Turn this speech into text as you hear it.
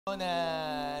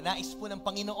Na nais po ng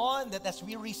Panginoon that as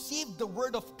we receive the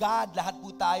Word of God, lahat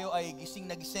po tayo ay gising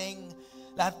na gising,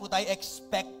 lahat po tayo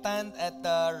expectant at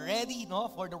ready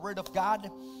for the Word of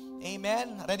God.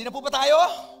 Amen. Ready na po ba tayo?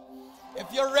 If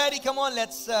you're ready, come on,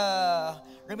 let's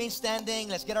remain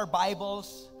standing. Let's get our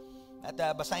Bibles. At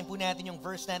basahin po natin yung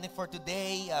verse natin for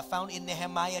today, found in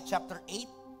Nehemiah chapter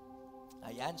 8.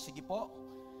 Ayan, sige po.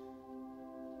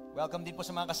 Welcome din po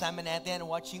sa mga kasama natin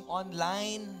watching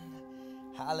online.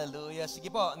 Hallelujah. Sige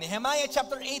po, Nehemiah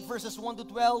chapter 8 verses 1 to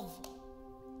 12.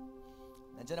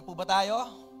 Nandiyan na po ba tayo?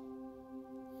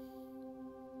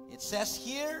 It says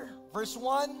here, verse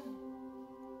 1.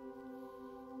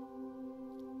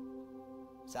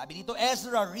 Sabi dito,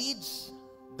 Ezra reads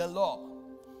the law.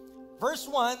 Verse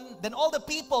 1, then all the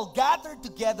people gathered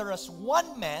together as one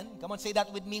man. Come on, say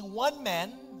that with me, one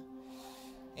man.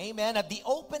 Amen. At the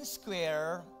open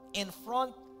square in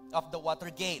front of the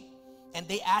water gate. And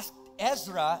they asked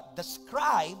Ezra, the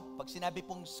scribe, pag sinabi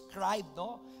pong scribe,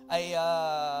 ay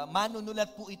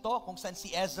manunulat po ito kung saan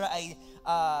si Ezra ay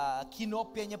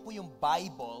kinopya niya po yung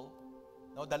Bible,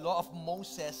 the law of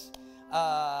Moses,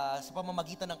 sa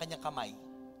pamamagitan ng kanyang kamay.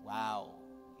 Wow.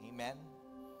 Amen.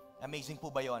 Amazing po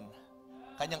ba yon?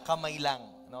 Kanyang kamay lang,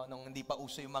 nung hindi pa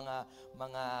uso yung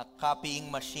mga copying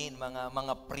machine,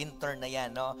 mga printer na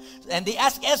yan, And they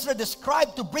asked Ezra the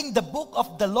scribe to bring the book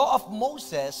of the law of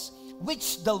Moses,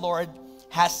 which the Lord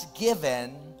has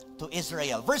given to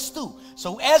Israel. Verse 2,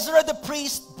 so Ezra the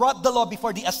priest brought the law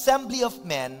before the assembly of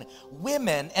men,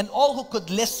 women, and all who could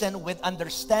listen with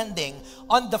understanding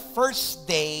on the first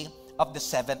day of the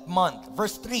 7th month.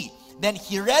 Verse 3, then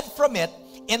he read from it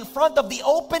in front of the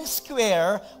open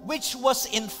square, which was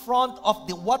in front of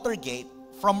the water gate,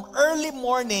 from early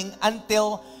morning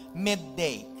until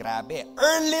midday. Grabe.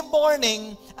 Early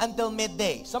morning until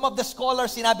midday. Some of the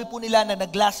scholars, sinabi po nila na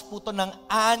naglas po ito ng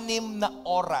 6 na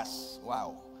oras.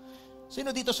 Wow.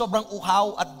 Sino dito sobrang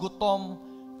uhaw at gutom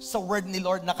sa word ni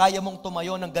Lord na kaya mong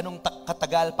tumayo ng ganong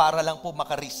katagal para lang po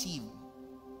makareceive?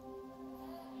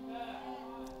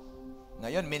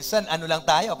 Ngayon, minsan, lang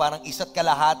tayo, parang 1.5,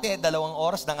 2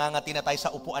 oras, nangangati na tayo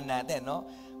sa upuan natin,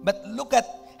 But look at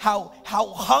how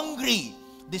hungry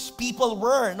these people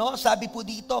were, Sabi po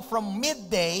dito, from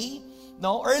midday,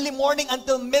 early morning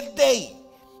until midday.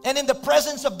 And in the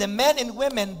presence of the men and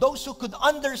women, those who could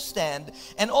understand,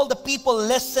 and all the people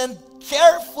listened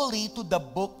carefully to the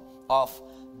book of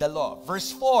the law.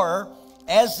 Verse 4,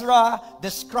 Ezra,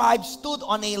 the scribe, stood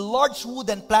on a large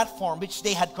wooden platform which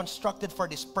they had constructed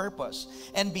for this purpose.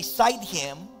 And beside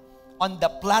him, on the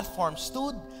platform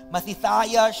stood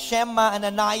Mattithiah, Shema,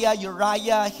 Ananiah,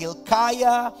 Uriah,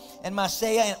 Hilkiah, and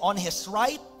Maaseiah on his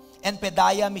right, and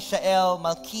Pedaiah, Mishael,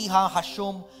 Malkiah,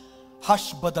 Hashum,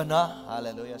 Hashbadana.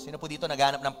 Hallelujah. Sino po dito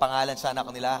naghanap ng pangalan sa anak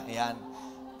nila? Ayan.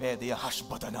 Pedaiah,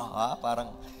 Hashbadana.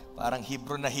 Parang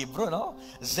Hebrew na Hebrew,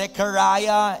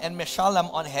 Zechariah and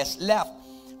Meshullam on his left.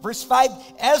 Verse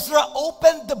 5, Ezra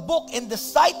opened the book in the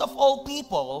sight of all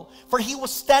people, for he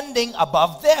was standing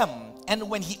above them. And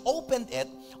when he opened it,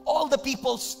 all the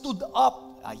people stood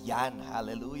up. Ayan,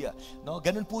 hallelujah.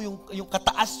 Ganun po yung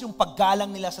kataas yung paggalang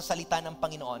nila sa salita ng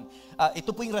Panginoon. Ito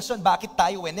po yung rason bakit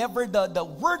tayo, whenever the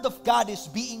word of God is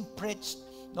being preached,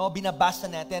 binabasa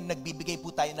natin, nagbibigay po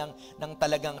tayo ng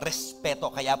talagang respeto,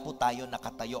 kaya po tayo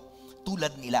nakatayo,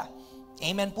 tulad nila.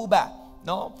 Amen po ba?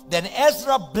 Then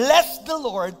Ezra blessed the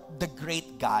Lord, the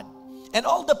great God. And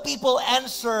all the people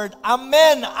answered,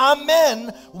 Amen,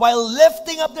 Amen, while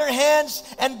lifting up their hands,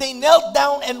 and they knelt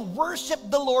down and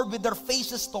worshiped the Lord with their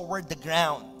faces toward the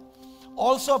ground.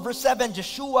 Also, verse 7,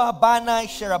 Jeshua, Bani,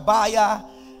 Sherebiah,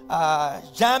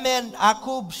 Jamin,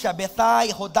 Akub,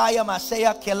 Shabbethai, Hodiah,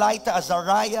 Maaseiah, Kelaita,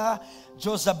 Azariah,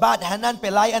 Jozabad, Hanan,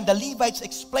 Peliah, and the Levites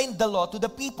explained the law to the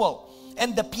people.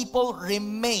 And the people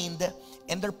remained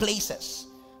in their places.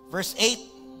 Verse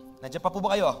 8, nandiyan pa po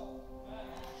ba kayo?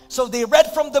 So they read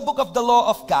from the book of the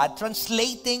law of God,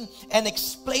 translating and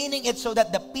explaining it so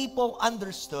that the people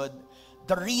understood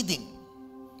the reading.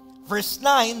 Verse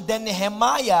 9, then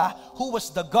Nehemiah, who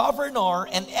was the governor,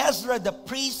 and Ezra the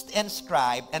priest and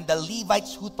scribe, and the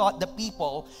Levites who taught the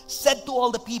people, said to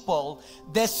all the people,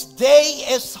 this day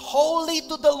is holy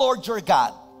to the Lord your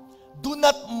God. Do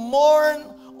not mourn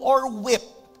or weep.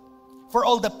 For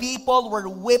all the people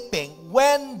were weeping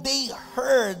when they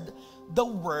heard the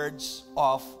words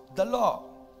of the law.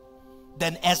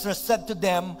 Then Ezra said to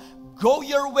them, go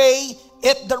your way,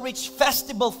 eat the rich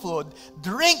festival food,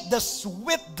 drink the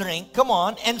sweet drink,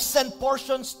 and send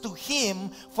portions to him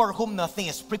for whom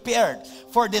nothing is prepared.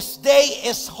 For this day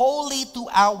is holy to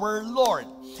our Lord.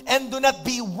 And do not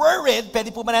be worried.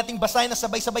 Pwede po ba nating basahin na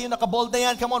sabay-sabay yung nakabold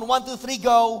na yan? Come on, 1, 2, 3,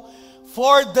 go.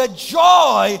 For the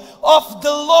joy of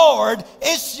the Lord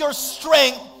is your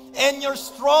strength and your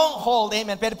stronghold.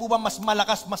 Amen. Pwede po ba mas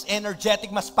malakas, mas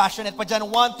energetic, mas passionate pa dyan?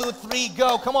 1, 2, 3,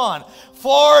 go. Come on.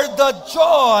 For the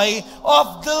joy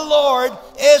of the Lord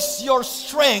is your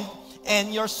strength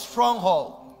and your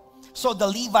stronghold. So the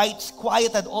Levites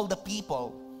quieted all the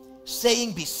people,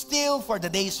 saying, be still, for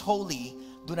the day is holy.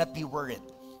 Do not be worried.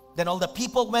 Then all the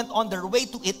people went on their way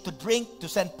to eat, to drink, to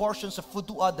send portions of food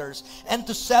to others, and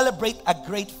to celebrate a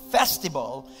great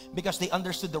festival, because they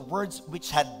understood the words which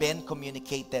had been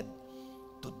communicated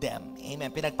to them.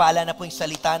 Amen. Pinagpala na po yung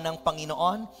salita ng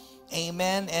Panginoon.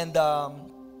 Amen. And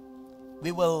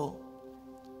we will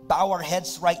bow our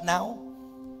heads right now.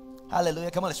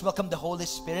 Hallelujah. Come on, let's welcome the Holy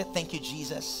Spirit. Thank you,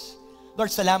 Jesus.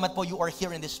 Lord, salamat po, you are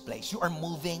here in this place. You are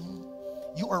moving.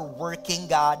 You are working,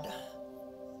 God.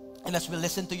 And as we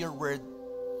listen to your word,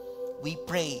 we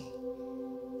pray,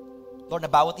 Lord, na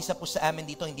bawat isa po sa amin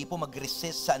dito, hindi po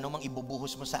mag-resist sa anumang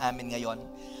ibubuhos mo sa amin ngayon.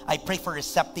 I pray for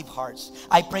receptive hearts.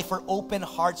 I pray for open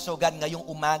hearts, so God, ngayong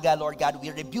umaga, Lord God,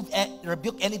 we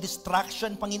rebuke any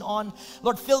distraction, Panginoon.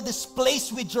 Lord, fill this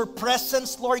place with your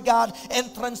presence, Lord God,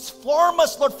 and transform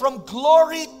us, Lord, from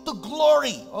glory to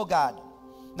glory, oh God.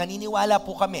 Naniniwala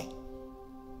po kami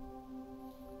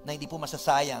na hindi po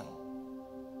masasayang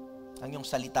ang iyong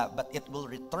salita, but it will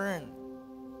return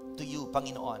to you,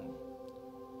 Panginoon.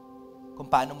 Kung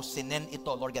paano mo sinend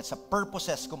ito, Lord God, sa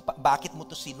purposes, kung bakit mo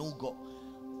ito sinugo.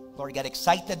 Lord God,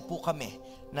 excited po kami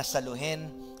na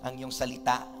saluhin ang iyong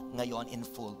salita ngayon in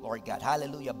full, Lord God.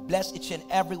 Hallelujah. Bless each and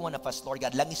every one of us, Lord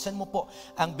God. Langisan mo po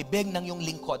ang bibig ng iyong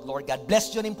lingkod, Lord God. Bless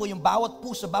yun rin po yung bawat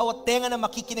puso, bawat tenga na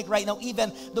makikinig right now,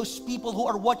 even those people who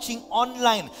are watching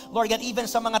online, Lord God, even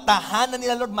sa mga tahanan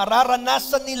nila, Lord,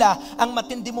 mararanasan nila ang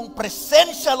matindi mong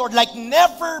presensya, Lord, like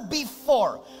never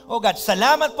before. Oh God,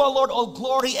 salamat po, Lord. All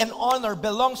glory and honor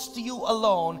belongs to you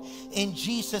alone. In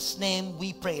Jesus' name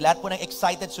we pray. Lahat po ng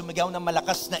excited, sumigaw ng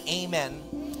malakas na amen.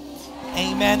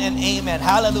 Amen and amen.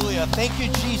 Hallelujah. Thank you,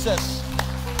 Jesus.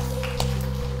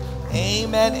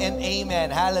 Amen and amen.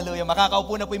 Hallelujah.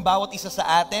 Makakaupo na po yung bawat isa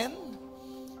sa atin.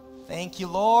 Thank you,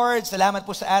 Lord. Salamat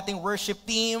po sa ating worship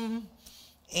team.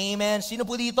 Amen. Sino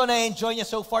po dito na enjoy niya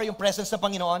so far yung presence ng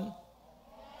Panginoon?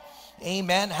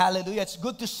 Amen. Hallelujah. It's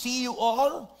good to see you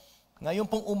all. Ngayon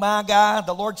pong umaga,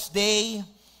 the Lord's Day.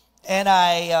 And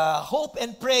I hope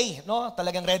and pray, no?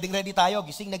 Talagang ready tayo,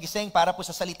 gising na gising para po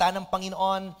sa salita ng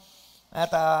Panginoon. At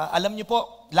alam niyo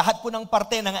po, lahat po ng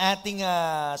parte ng ating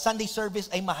Sunday service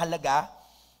ay mahalaga.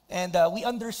 And we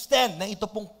understand na ito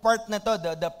pong part na to,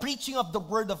 the preaching of the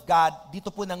Word of God, dito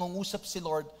po nangungusap si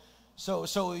Lord. So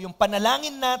yung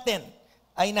panalangin natin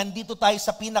ay nandito tayo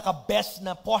sa pinaka-best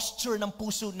na posture ng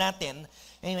puso natin.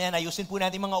 Amen. Ayusin po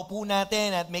natin mga upo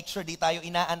natin at make sure di tayo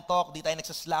inaantok, di tayo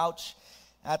nagsaslouch.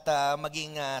 At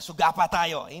maging sugapa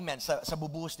tayo, amen, sa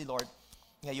bubuhos ni Lord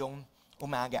ngayong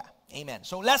umaga. Amen.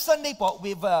 So last Sunday po,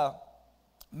 we've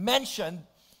mentioned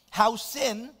how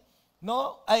sin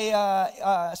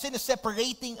is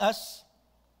separating us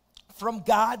from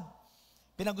God.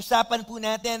 Pinag-usapan po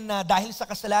natin na dahil sa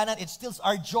kasalanan, it steals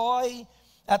our joy.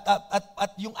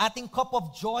 At yung ating cup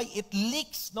of joy, it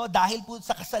leaks, dahil po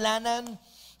sa kasalanan.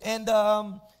 And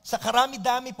sa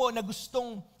karami-dami po na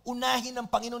gustong unahin ng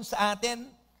Panginoon sa atin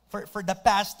for the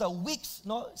past weeks,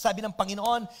 sabi ng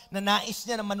Panginoon na nais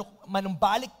niya na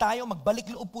manumbalik tayo,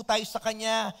 magbalik loob po tayo sa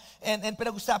Kanya. And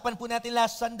pinag-usapan po natin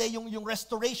last Sunday yung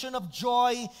restoration of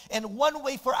joy. And one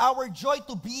way for our joy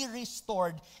to be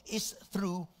restored is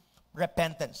through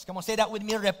repentance. Come on, say that with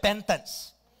me,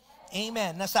 repentance.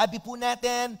 Amen. Nasabi po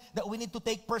natin that we need to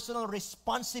take personal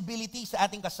responsibility sa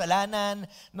ating kasalanan.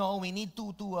 No, we need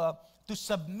to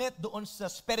submit doon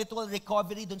sa spiritual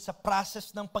recovery, doon sa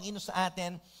process ng Panginoon sa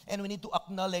atin, and we need to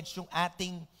acknowledge yung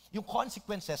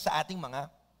consequences sa ating mga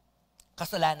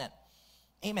kasalanan.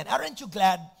 Amen. Aren't you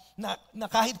glad na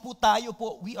kahit po tayo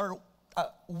po, we are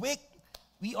weak,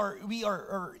 we are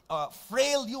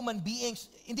frail human beings,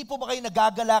 hindi po ba kayo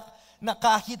nagagalak na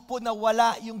kahit po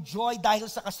nawala yung joy dahil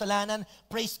sa kasalanan?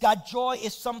 Praise God, joy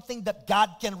is something that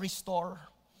God can restore.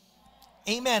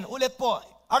 Amen. Ulit po,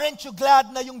 aren't you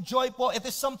glad na yung joy po, it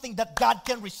is something that God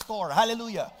can restore?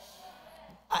 Hallelujah.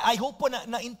 I hope po na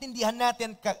naintindihan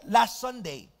natin last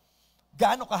Sunday,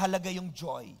 gaano kahalaga yung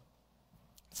joy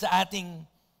sa ating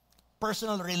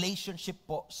personal relationship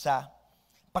po sa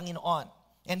Panginoon.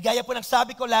 And gaya po ng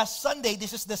sabi ko last Sunday,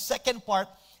 this is the second part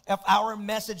of our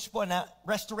message po na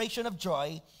restoration of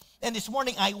joy. And this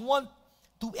morning, I want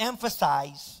to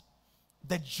emphasize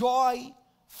the joy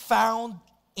found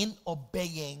in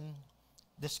obeying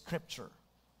the Scripture.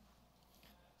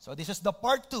 So this is the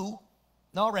part 2,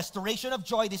 restoration of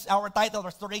joy. This is our title,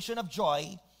 restoration of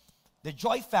joy. The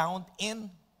joy found in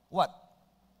what?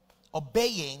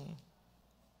 Obeying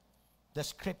the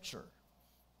Scripture.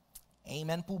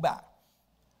 Amen po ba?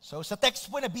 So sa text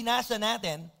po na binasa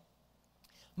natin,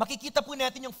 makikita po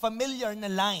natin yung familiar na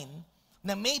line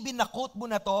na maybe na-quote mo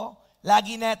na to,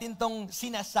 lagi natin tong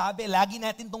sinasabi, lagi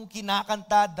natin tong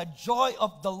kinakanta, the joy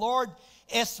of the Lord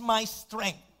is my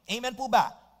strength. Amen po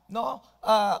ba? No?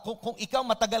 Kung ikaw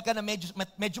matagal ka na,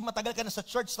 medyo matagal ka na sa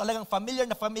church, talagang familiar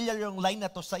na familiar yung line na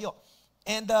to sa'yo.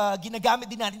 And ginagamit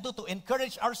din natin to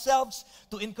encourage ourselves,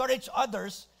 to encourage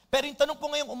others. Pero yung tanong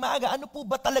po ngayong umaga, ano po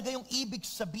ba talaga yung ibig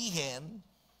sabihin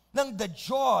ng the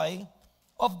joy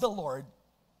of the Lord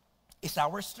is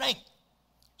our strength?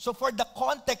 So for the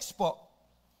context po,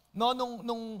 no,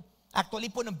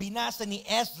 actually po nung binasa ni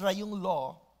Ezra yung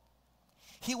law,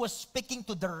 he was speaking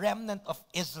to the remnant of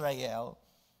Israel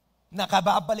na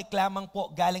kababalik lamang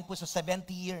po galing po sa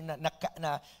 70 year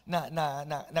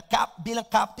bilang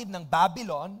captive ng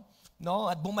Babylon, no?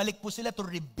 At bumalik po sila to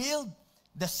rebuild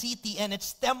the city and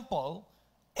its temple.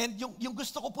 And yung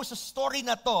gusto ko po sa story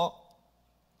na to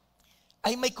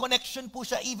ay may connection po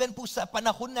siya even po sa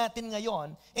panahon natin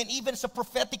ngayon and even sa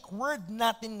prophetic word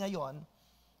natin ngayon,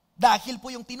 dahil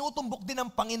po yung tinutumbok din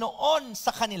ng Panginoon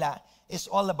sa kanila is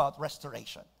all about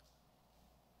restoration.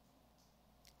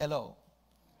 Hello.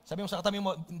 Sabi mo sa katabi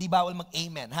mo, hindi bawal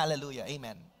mag-amen. Hallelujah.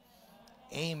 Amen.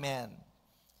 Amen.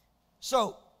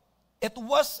 So, it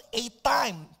was a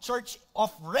time, church,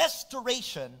 of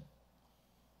restoration,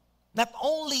 not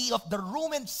only of the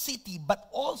ruined city,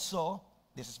 but also,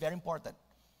 this is very important,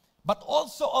 but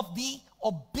also of the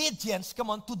obedience, come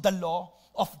on, to the law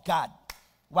of God.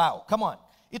 Wow, come on.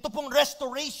 Ito pong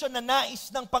restoration na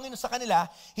nais ng Panginoon sa kanila,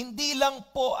 hindi lang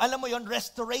po, alam mo yon,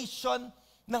 restoration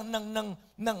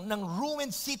ng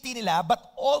ruined city nila,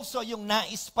 but also yung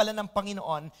nais pala ng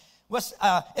Panginoon was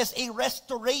as a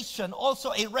restoration,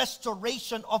 also a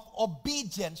restoration of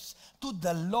obedience to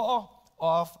the law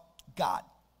of God.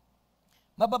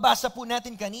 Mababasa po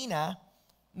natin kanina,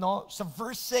 no, sa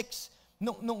verse 6,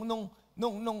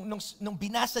 nung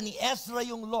binasa ni Ezra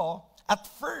yung law, at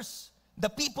first,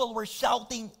 the people were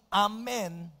shouting,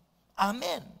 Amen,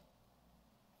 Amen.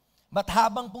 But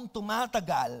habang pong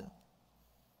tumatagal,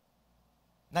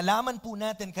 nalaman po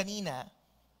natin kanina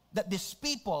that these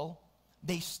people,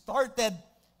 they started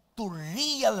to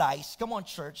realize, come on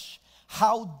church,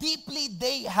 how deeply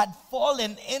they had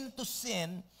fallen into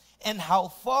sin and how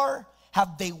far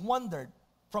have they wandered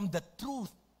from the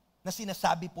truth na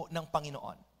sinasabi po ng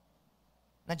Panginoon.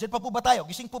 Nandiyan pa po ba tayo?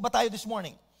 Gising po ba tayo this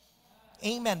morning?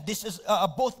 Amen. This is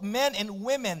both men and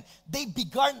women. They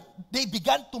began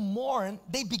to mourn.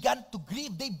 They began to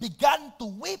grieve. They began to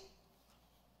weep.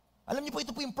 Alam niyo po,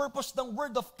 ito po yung purpose ng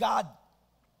Word of God.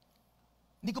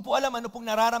 Hindi ko po alam ano pong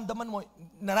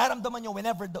nararamdaman nyo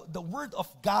whenever the Word of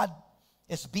God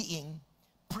is being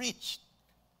preached.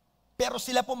 Pero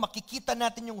sila po makikita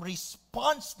natin yung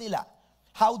response nila.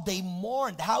 How they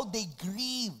mourned, how they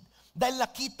grieved. Dahil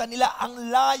nakita nila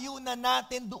ang layo na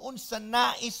natin doon sa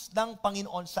nais ng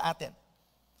Panginoon sa atin.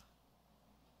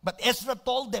 But Ezra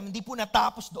told them, hindi po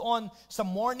natapos doon sa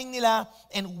mourning nila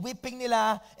and weeping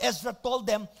nila. Ezra told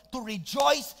them to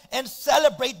rejoice and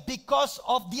celebrate because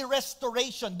of the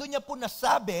restoration. Doon niya po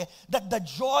nasabi that the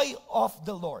joy of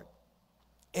the Lord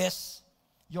is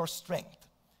your strength.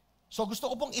 So gusto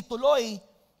ko pong ituloy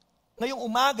ngayong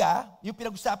umaga, yung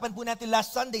pinag-usapan po natin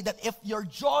last Sunday, that if your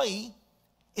joy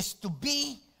is to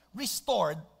be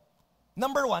restored,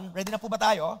 number one, ready na po ba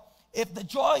tayo? If the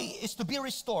joy is to be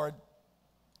restored,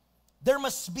 there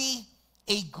must be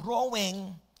a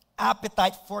growing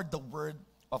appetite for the Word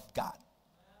of God.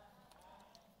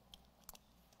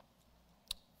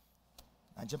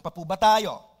 Nandiyan pa po ba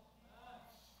tayo?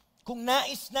 Kung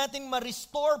nais nating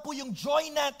ma-restore po yung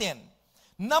joy natin,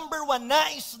 number one,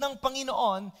 nais ng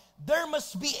Panginoon, there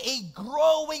must be a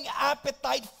growing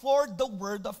appetite for the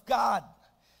Word of God.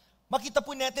 Makita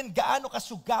po natin gaano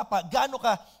kasugapa, gaano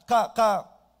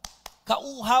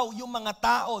kauhaw yung mga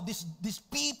tao, these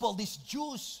people, these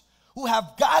Jews who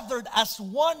have gathered as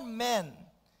one man.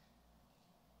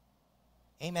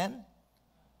 Amen?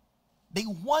 They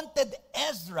wanted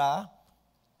Ezra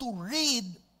to read,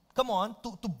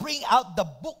 to bring out the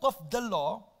book of the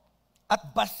law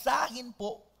at basahin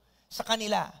po sa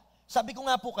kanila. Sabi ko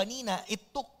nga po kanina, it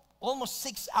took almost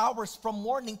 6 hours from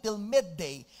morning till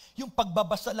midday yung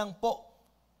pagbabasa lang po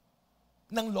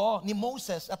ng law ni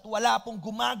Moses at wala pong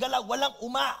gumagalaw, walang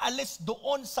umaalis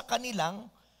doon sa kanilang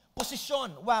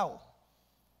posisyon. Wow!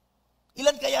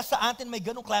 Ilan kaya sa atin may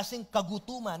ganong klaseng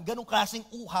kagutuman, ganong klaseng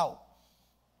uhaw?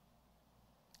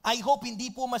 I hope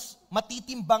hindi po mas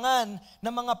matitimbangan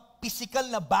ng mga physical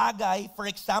na bagay. For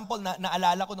example,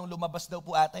 naalala ko nung lumabas daw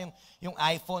po ata yung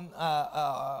iPhone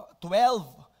 12,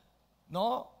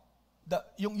 no?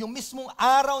 Yung mismong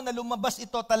araw na lumabas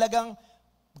ito, talagang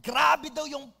grabe daw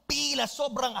yung pila,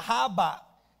 sobrang haba.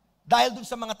 Dahil dun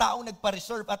sa mga taong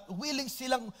nagpa-reserve at willing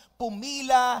silang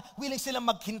pumila, willing silang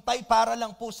maghintay para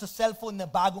lang po sa cellphone na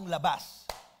bagong labas.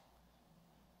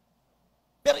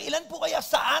 Pero ilan po kaya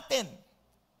sa atin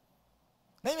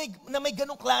na may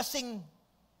ganong klaseng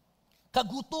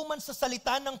kagutuman sa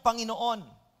salita ng Panginoon?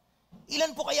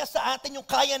 Ilan po kaya sa atin yung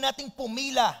kaya nating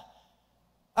pumila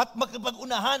at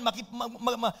magpag-unahan?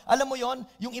 Alam mo yon,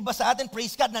 yung iba sa atin,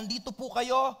 praise God, nandito po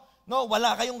kayo, no?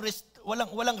 Wala kayong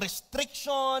walang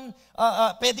restriction,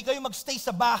 pwede kayo magstay sa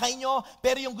bahay nyo,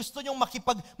 pero yung gusto nyong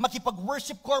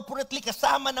makipag-worship corporately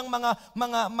kasama ng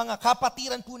mga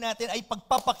kapatiran po natin ay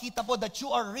pagpapakita po that you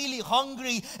are really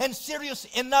hungry and serious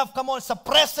enough, come on, sa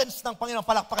presence ng Panginoon.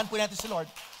 Palakpakan po natin si Lord.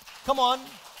 Come on.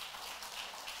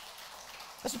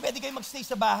 Kasi pwede kayo magstay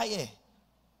sa bahay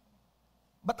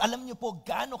But alam nyo po,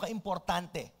 gaano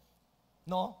ka-importante,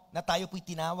 no, na tayo po'y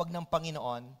tinawag ng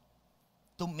Panginoon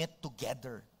to meet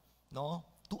together. No?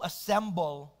 To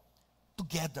assemble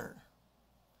together.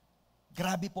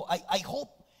 Grabe po. I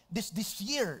hope this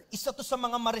year, isa to sa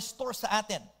mga ma-restore sa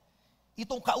atin.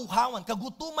 Itong kauhawan,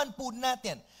 kagutuman po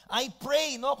natin. I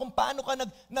pray, no, kung paano ka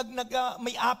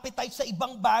may appetite sa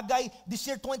ibang bagay. This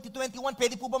year, 2021,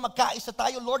 pwede po ba magkaisa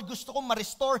tayo? Lord, gusto kong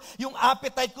ma-restore yung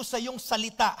appetite ko sa iyong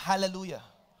salita. Hallelujah.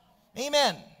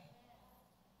 Amen.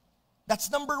 That's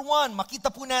number 1.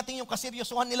 Makita po natin yung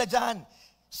kaseryosohan nila dyan.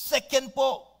 Second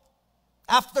po,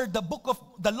 after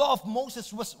the law of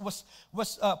Moses was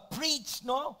preached,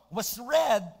 no, was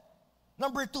read,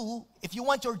 number 2, if you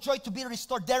want your joy to be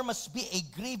restored, there must be a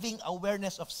grieving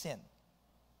awareness of sin.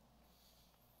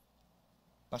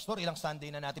 Pastor, ilang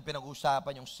Sunday na natin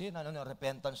pinag-uusapan yung sin,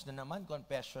 repentance na naman,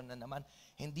 confession na naman.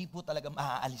 Hindi po talaga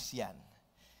maaalis yan.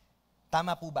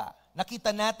 Tama po ba?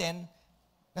 Nakita natin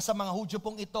na sa mga Hudyo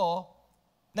pong ito,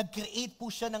 nag-create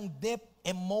po siya ng deep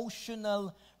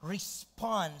emotional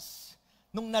response.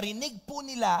 Nung narinig po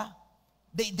nila,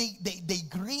 they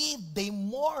grieved, they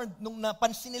mourned, nung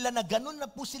napansin nila na ganun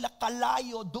na po sila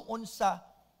kalayo doon sa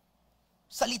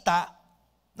salita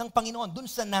ng Panginoon, doon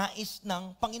sa nais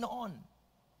ng Panginoon.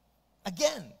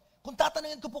 Again, kung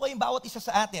tatanungin ko po kayong bawat isa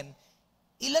sa atin,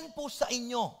 ilan po sa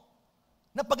inyo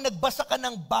na pag nagbasa ka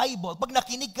ng Bible, pag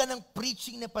nakinig ka ng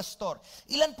preaching ni pastor,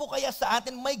 ilan po kaya sa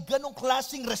atin may ganong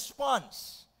klaseng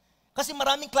response? Kasi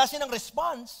maraming klase ng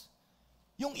response.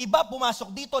 Yung iba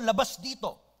pumasok dito, labas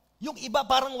dito. Yung iba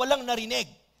parang walang narinig.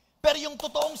 Pero yung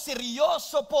totoong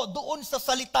seryoso po doon sa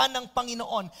salita ng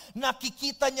Panginoon,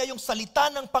 nakikita niya yung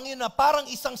salita ng Panginoon na parang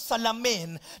isang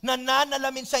salamin na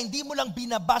nanalamin sa hindi mo lang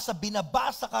binabasa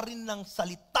ka rin ng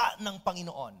salita ng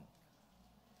Panginoon.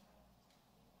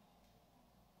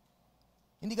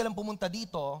 Hindi ka lang pumunta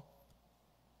dito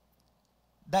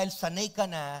dahil sanay ka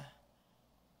na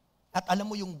at alam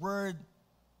mo yung word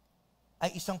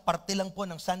ay isang parte lang po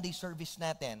ng Sunday service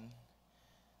natin.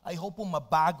 I hope po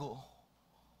mabago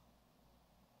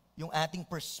yung ating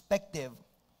perspective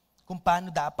kung paano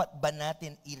dapat ba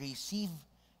natin i-receive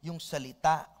yung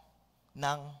salita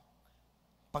ng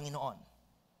Panginoon.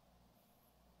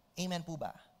 Amen po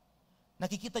ba?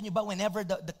 Nakikita niyo ba whenever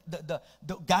the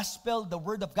gospel, the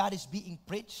word of God is being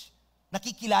preached,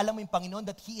 nakikilala mo yung Panginoon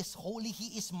that He is holy,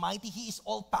 He is mighty, He is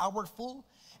all-powerful.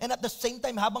 And at the same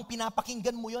time, habang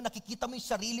pinapakinggan mo yun, nakikita mo yung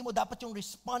sarili mo, dapat yung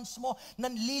response mo,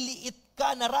 nanliliit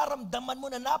ka, nararamdaman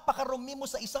mo na napakarumi mo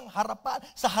sa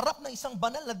harap ng isang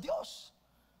banal na Diyos.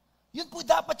 Yun po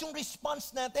dapat yung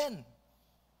response natin.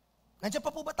 Nandiyan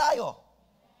pa po ba tayo?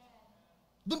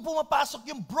 Doon pumapasok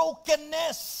yung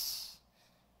brokenness.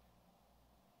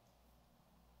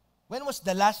 When was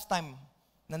the last time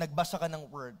na nagbasa ka ng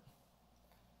Word?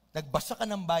 Nagbasa ka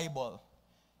ng Bible?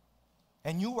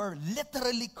 And you were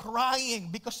literally crying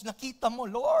because nakita mo,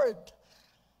 Lord,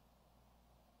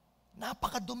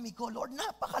 napakadumi ko, Lord,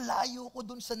 napakalayo ko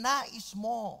dun sa nais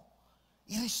mo.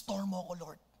 I-restore mo ko,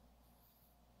 Lord.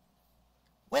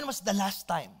 When was the last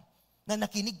time na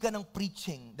nakinig ka ng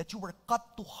preaching that you were cut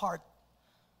to heart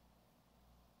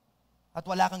at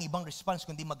wala kang ibang response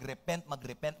kundi magrepent,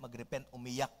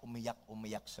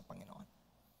 umiyak sa Panginoon?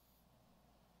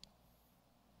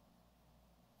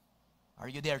 Are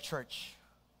you there, church?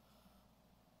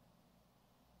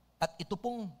 At ito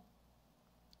pong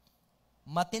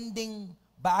matinding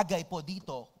bagay po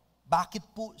dito, bakit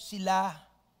po sila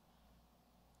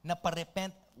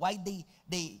naparepent? Why they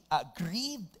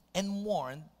grieved and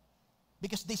mourned?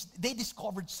 Because they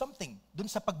discovered something. Dun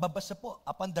sa pagbabasa po,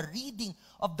 upon the reading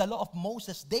of the law of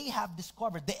Moses, they have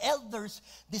discovered, the elders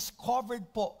discovered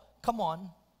po, come on,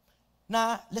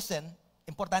 na, listen,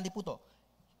 importante po to,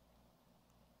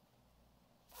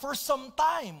 for some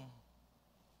time,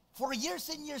 for years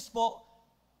and years po,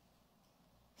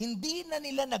 hindi na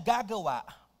nila nagagawa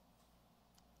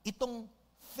itong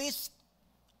Feast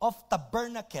of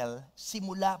Tabernacle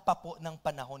simula pa po ng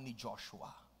panahon ni Joshua.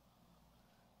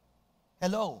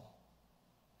 Hello.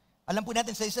 Alam po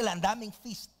natin sa Israel, ang daming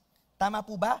feast. Tama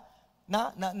po ba?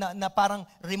 Na parang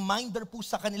reminder po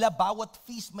sa kanila, bawat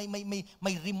feast may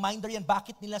reminder yan,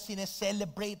 bakit nila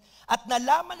sineselebrate. At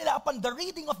nalaman nila upon the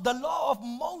reading of the law of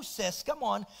Moses, come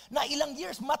on, na ilang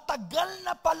years, matagal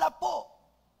na pala po,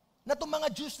 na itong mga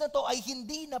Jews na to ay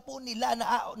hindi na po nila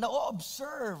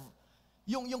na-observe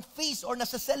yung feast or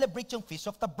nasa-celebrate yung Feast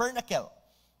of Tabernacle.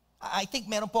 I think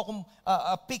meron po akong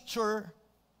a picture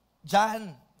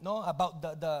dyan, no, about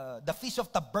the Feast of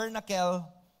Tabernacle.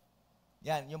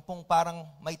 Yan, yung pong parang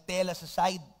may tela sa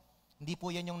side. Hindi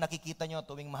po yan yung nakikita nyo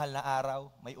tuwing mahal na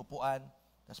araw, may upuan,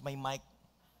 tapos may mic.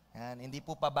 Yan, hindi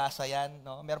po pabasa yan,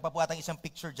 no. Meron pa po atang isang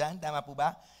picture dyan, tama po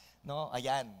ba? No,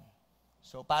 ayan.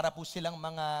 So para po silang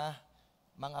mga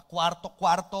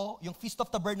kwarto-kwarto. Yung Feast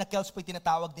of Tabernacles po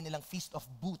tinatawag din nilang Feast of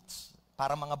Booths.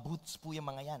 Para mga booths po yung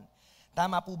mga yan.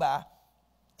 Tama po ba?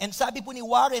 And sabi po ni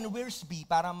Warren Wiersbe,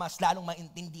 para mas lalong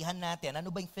maintindihan natin, ano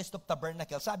ba yung Feast of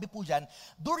Tabernacle? Sabi po dyan,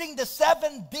 during the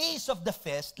 7 days of the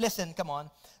feast, listen, come on,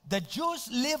 the Jews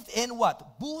lived in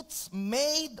what? Booths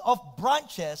made of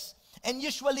branches and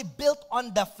usually built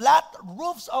on the flat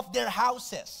roofs of their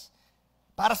houses.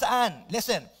 Para saan?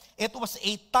 Listen, it was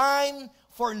a time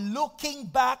for looking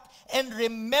back and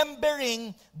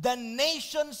remembering the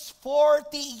nation's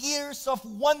 40 years of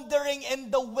wandering in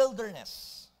the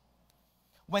wilderness,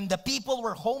 when the people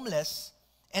were homeless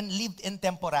and lived in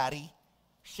temporary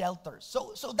shelters.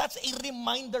 So that's a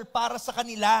reminder para sa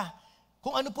kanila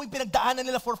kung ano po yung pinagdaanan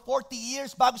nila for 40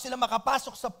 years bago sila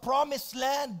makapasok sa promised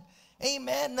land.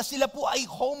 Amen. Na sila po ay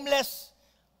homeless.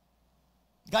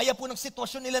 Gaya po ng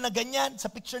sitwasyon nila na ganyan sa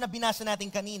picture na binasa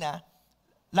natin kanina,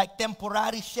 like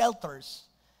temporary shelters.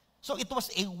 So it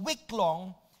was a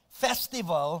week-long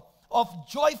festival of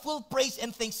joyful praise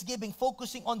and thanksgiving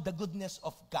focusing on the goodness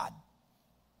of God.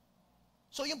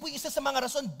 So yun po yung isa sa mga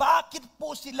rason, bakit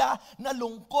po sila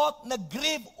nalungkot,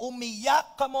 nag-grieve,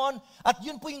 umiyak, come on. At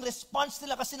yun po yung response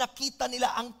nila kasi nakita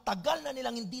nila ang tagal na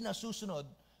nilang hindi nasusunod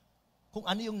kung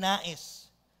ano yung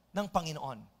nais ng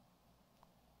Panginoon.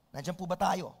 Nandiyan po ba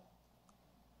tayo?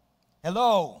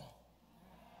 Hello?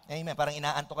 Amen. Parang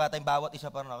inaantok ka tayong bawat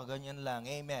isa, parang nakaganyan lang.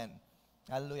 Amen.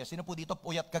 Hallelujah. Sino po dito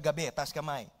puyat kagabi? Taas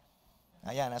kamay.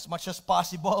 Ayan, as much as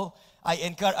possible,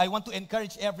 I want to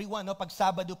encourage everyone, no, pag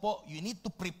Sabado po, you need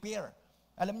to prepare.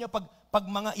 Alam nyo, pag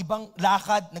mga ibang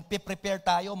lakad, nagpe-prepare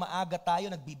tayo, maaga tayo,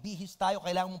 nagbibihis tayo,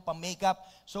 kailangan mong pa-makeup.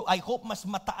 So I hope mas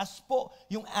mataas po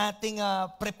yung ating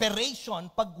preparation.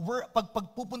 Pag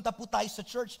pupunta po tayo sa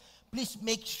church, please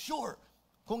make sure,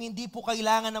 kung hindi po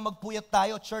kailangan na magpuyat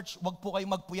tayo, church, wag po kayo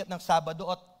magpuyat ng Sabado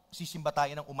at sisimba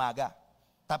tayo ng umaga.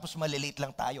 Tapos malilate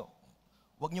lang tayo.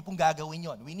 Huwag niyo pong gagawin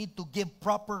yon. We need to give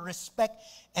proper respect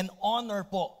and honor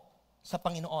po sa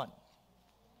Panginoon.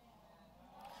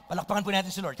 Palakpakan po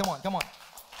natin si Lord. Come on.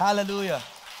 Hallelujah.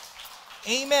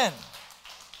 Amen.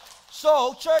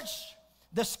 So, church,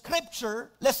 the scripture,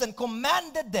 listen,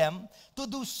 commanded them to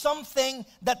do something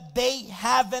that they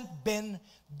haven't been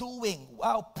doing.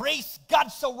 Wow, praise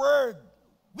God sa word.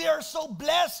 We are so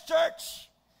blessed, church.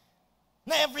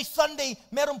 Na every Sunday,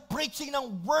 merong preaching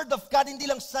ng Word of God. Hindi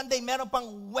lang Sunday, meron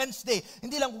pang Wednesday.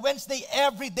 Hindi lang Wednesday,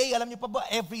 every day. Alam niyo pa ba,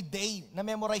 every day,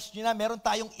 na-memorize niyo na, meron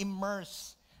tayong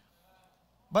immerse.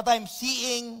 But I'm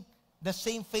seeing the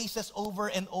same faces over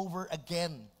and over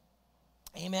again.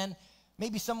 Amen?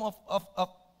 Maybe some of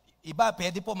iba,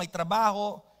 pwede po may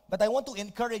trabaho, but I want to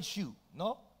encourage you,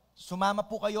 no? Sumama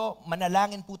po kayo,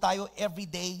 manalangin po tayo every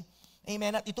day.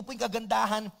 Amen? At ito po yung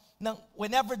kagandahan ng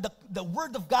whenever the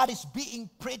word of God is being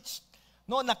preached,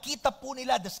 no, nakita po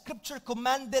nila, the scripture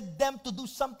commanded them to do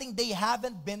something they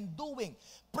haven't been doing.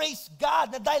 Praise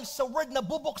God na dahil sa word na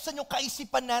bubuksan yung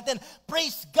kaisipan natin.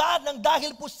 Praise God nang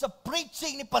dahil po sa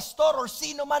preaching ni pastor or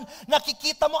sino man,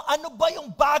 nakikita mo ano ba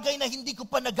yung bagay na hindi ko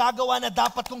pa nagagawa na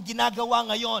dapat kong ginagawa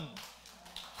ngayon.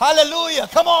 Hallelujah!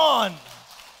 Come on!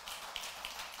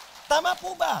 Tama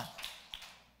po ba?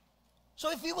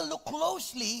 So if you will look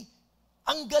closely,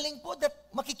 ang galing po that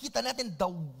makikita natin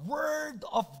the Word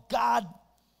of God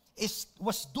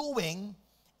was doing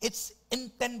its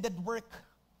intended work.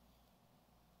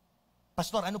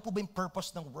 Pastor, ano po ba yung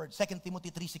purpose ng Word? 2 Timothy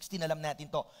 3:16, alam natin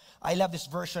to. I love this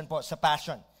version po sa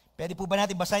Passion. Pwede po ba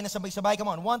natin basahin na sabay-sabay?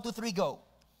 Come on, 1, 2, 3, go.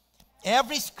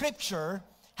 Every scripture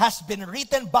has been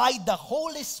written by the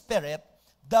Holy Spirit,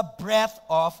 the breath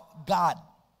of God.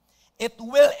 It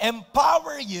will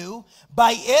empower you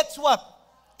by its what?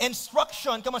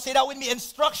 Instruction. Come on, say that with me.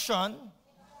 Instruction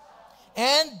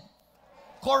and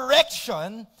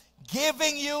correction,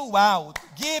 giving you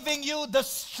the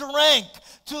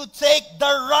strength to take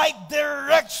the right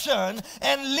direction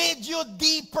and lead you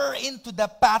deeper into the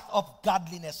path of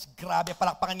godliness. Grabe,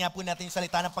 palakpakan niya po natin yung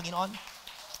salita ng Panginoon.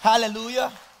 Hallelujah.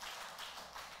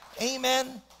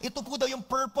 Amen. Ito po daw yung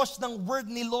purpose ng word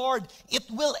ni Lord. It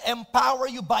will empower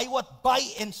you by what? By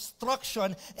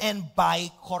instruction and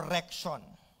by correction.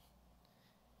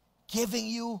 Giving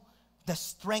you the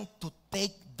strength to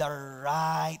take the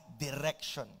right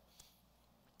direction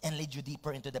and lead you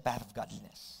deeper into the path of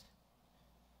godliness.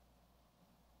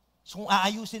 So kung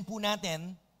aayusin po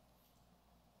natin,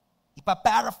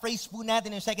 ipa-paraphrase po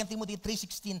natin yung 2 Timothy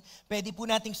 3:16, pwede po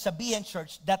nating sabihin,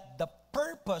 church, that the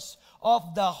purpose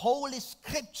of the Holy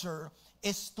Scripture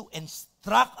is to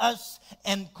instruct us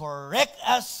and correct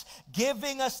us,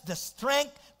 giving us the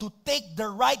strength to take the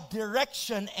right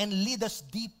direction and lead us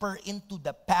deeper into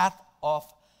the path of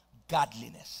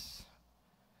godliness.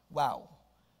 Wow.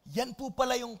 Yan po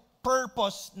pala yung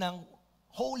purpose ng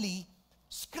Holy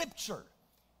Scripture.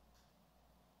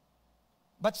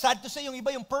 But sad to say, yung iba,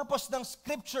 yung purpose ng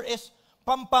Scripture is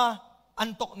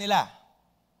pampaantok nila.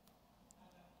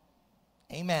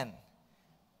 Amen.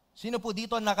 Sino po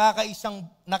dito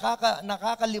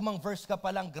nakakalimang verse ka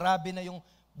pa lang, grabe na yung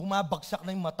bumabagsak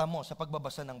na yung mata mo sa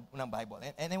pagbabasa ng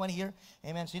Bible. Anyone here?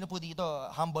 Amen. Sino po dito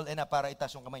humble enough para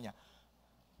itaas yung kamay niya?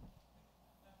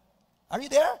 Are you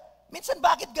there? Minsan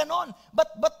bakit ganon?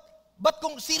 But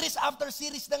kung series after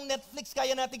series ng Netflix,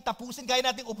 kaya nating tapusin, kaya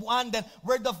nating upuan, then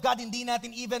Word of God, hindi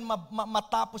natin even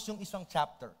matapos yung isang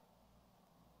chapter.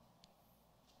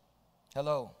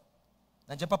 Hello?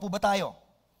 Nandiyan pa po ba tayo?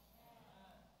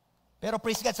 Pero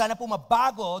praise God, sana po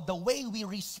mabago the way we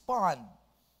respond.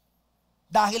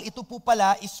 Dahil ito po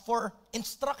pala is for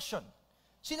instruction.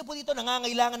 Sino po dito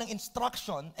nangangailangan ng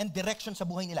instruction and direction sa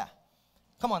buhay nila?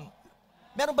 Come on.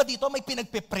 Meron ba dito may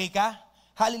pinagpe-pray ka?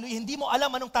 Hallelujah. Hindi mo alam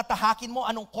anong tatahakin mo,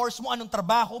 anong course mo, anong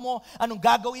trabaho mo, anong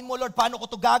gagawin mo, Lord, paano ko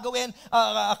to gagawin,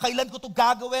 kailan ko to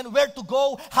gagawin, where to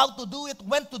go, how to do it,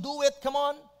 when to do it. Come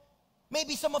on.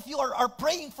 Maybe some of you are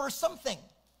praying for something.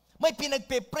 May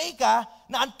pinagpe-pray ka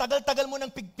na ang tagal-tagal mo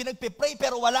nang pinagpe-pray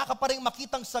pero wala ka pa rin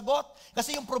makitang sagot.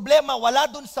 Kasi yung problema, wala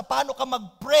dun sa paano ka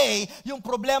mag-pray. Yung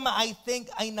problema, I think,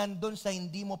 ay nandun sa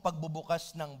hindi mo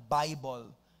pagbubukas ng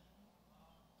Bible.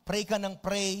 Pray ka ng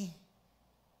pray,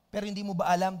 pero hindi mo ba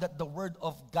alam that the Word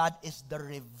of God is the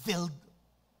revealed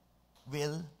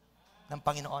will ng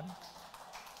Panginoon?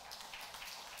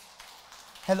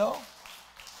 Hello?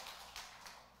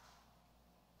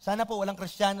 Sana po walang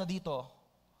Kristiyano dito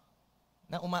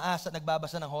na umaasa at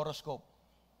nagbabasa ng horoscope.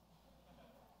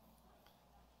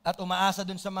 At umaasa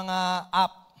dun sa mga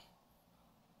app.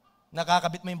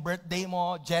 Nakakabit mo yung birthday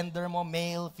mo, gender mo,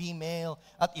 male, female,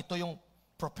 at ito yung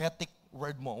prophetic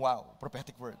word mo. Wow,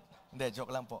 prophetic word. Hindi,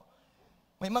 joke lang po.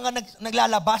 May mga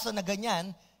naglalabasa na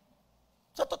ganyan.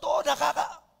 Sa totoo,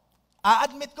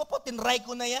 a-admit ko po, tinry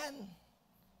ko na yan.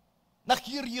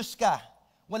 Na-curious ka.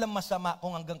 Walang masama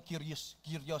kung hanggang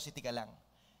curiosity ka lang.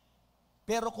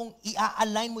 Pero kung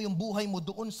i-align mo yung buhay mo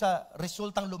doon sa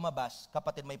resultang lumabas,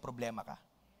 kapatid, may problema ka.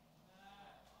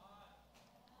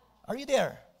 Are you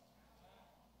there?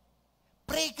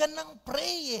 Pray ka ng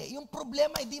pray eh. Yung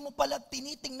problema, hindi mo pala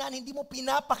tinitingnan, hindi mo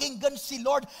pinapakinggan si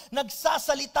Lord.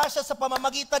 Nagsasalita siya sa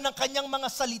pamamagitan ng kanyang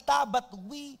mga salita, but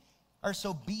we are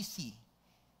so busy.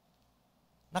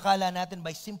 Nakala natin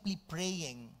by simply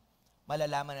praying,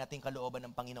 malalaman natin kalooban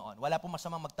ng Panginoon. Wala pong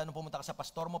masamang magtanong, pumunta ka sa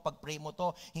pastor mo, pag-pray mo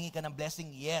to, hingi ka ng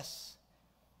blessing, yes.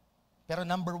 Pero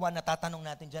number one, natatanong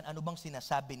natin dyan, ano bang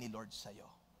sinasabi ni Lord sa'yo?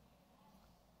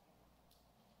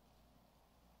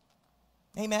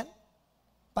 Amen?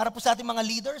 Para po sa ating mga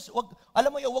leaders, alam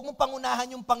mo yun, wag mong pangunahan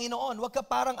yung Panginoon. Wag ka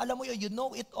parang, alam mo yun, you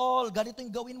know it all. Ganito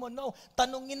yung gawin mo. No.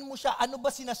 Tanungin mo siya, ano ba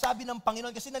sinasabi ng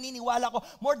Panginoon? Kasi naniniwala ko,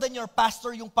 more than your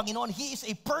pastor, yung Panginoon, He is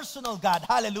a personal God.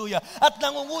 Hallelujah. At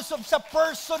nangungusap siya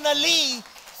personally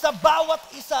sa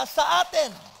bawat isa sa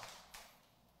atin.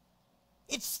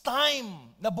 It's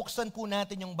time na buksan po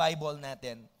natin yung Bible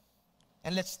natin.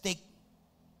 And let's take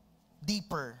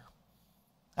deeper.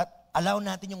 At allow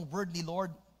natin yung word ni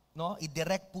Lord, no,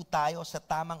 i-direct po tayo sa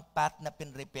tamang path na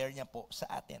pin-repair niya po sa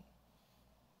atin.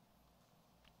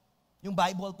 Yung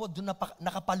Bible po, doon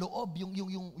nakapaloob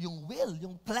yung will,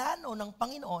 yung plano ng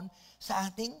Panginoon sa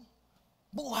ating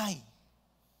buhay.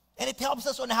 And it helps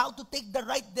us on how to take the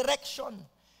right direction.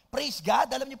 Praise God,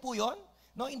 alam niyo po yun?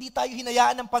 No, hindi tayo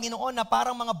hinayaan ng Panginoon na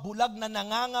parang mga bulag na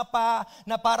nangangapa,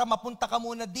 na para mapunta ka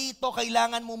muna dito,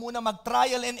 kailangan mo muna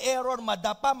mag-trial and error,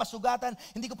 madapa, masugatan.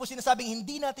 Hindi ko po sinasabing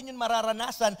hindi natin yun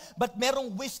mararanasan, but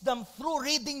merong wisdom through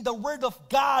reading the Word of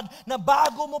God na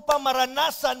bago mo pa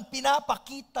maranasan,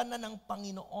 pinapakita na ng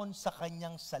Panginoon sa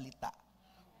kanyang salita.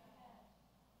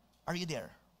 Are you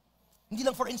there? Hindi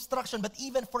lang for instruction, but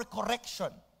even for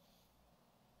correction.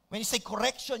 When you say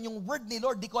correction, yung word ni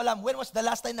Lord, di ko alam, when was the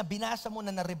last time na binasa mo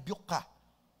na na-rebuke ka?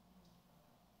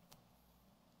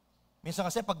 Minsan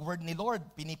kasi pag word ni Lord,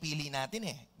 pinipili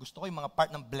natin eh. Gusto ko yung mga part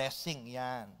ng blessing,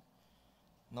 yan.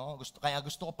 No? Kaya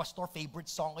gusto ko, pastor, favorite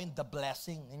song ko yung The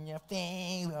Blessing. In your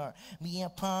favor, be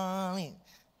upon it.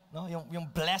 No? Yung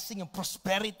blessing, yung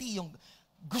prosperity, yung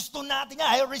gusto natin nga,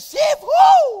 I receive,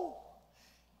 woo!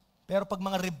 Pero pag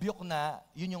mga rebuke na,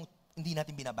 yun yung hindi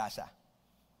natin binabasa.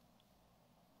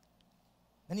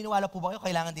 Naniniwala po ba kayo,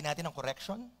 kailangan din natin ng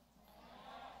correction?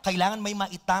 Kailangan may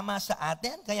maitama sa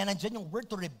atin. Kaya nandyan yung word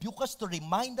to rebuke us, to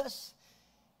remind us.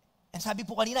 And sabi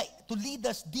po kanina, to lead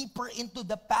us deeper into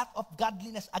the path of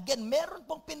godliness. Again, meron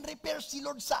pong pinrepair si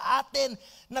Lord sa atin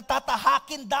na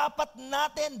tatahakin dapat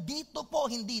natin dito po,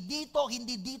 hindi dito,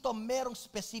 hindi dito. Merong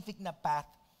specific na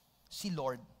path si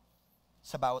Lord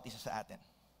sa bawat isa sa atin.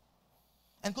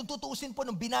 And kung tutuusin po,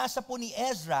 nung binasa po ni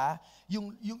Ezra,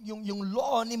 yung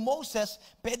law ni Moses,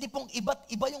 pwede pong iba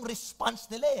yung response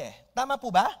nila eh. Tama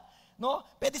po ba? No?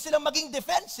 Pwede silang maging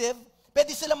defensive,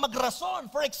 pwede silang magrason.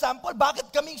 For example, bakit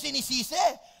kaming sinisisi?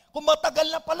 Kung matagal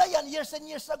na pala yan, years and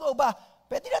years ago ba,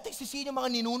 pwede natin sisihin yung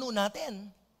mga ninuno natin.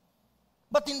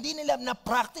 But hindi nila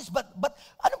na-practice? But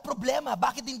anong problema?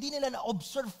 Bakit hindi nila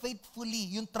na-observe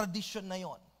faithfully yung tradition na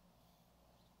yon?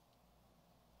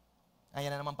 Ayan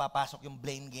na naman papasok yung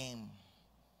blame game.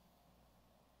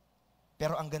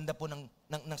 Pero ang ganda po ng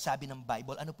sabi ng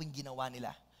Bible, ano po yung ginawa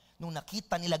nila? Nung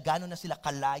nakita nila gano'n na sila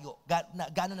kalayo,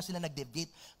 gano'n na sila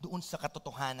nag-deviate doon sa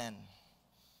katotohanan.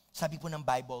 Sabi po ng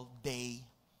Bible, they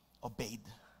obeyed.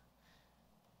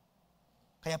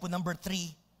 Kaya po number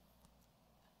 3,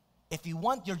 if you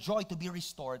want your joy to be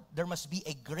restored, there must be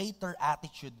a greater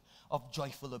attitude of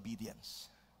joyful obedience.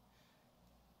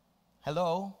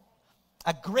 Hello?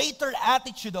 A greater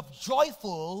attitude of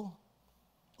joyful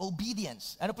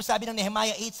obedience. Ano po sabi ng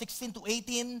Nehemiah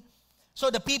 8:16-18?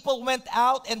 So the people went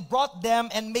out and brought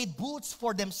them and made booths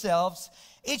for themselves,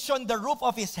 each on the roof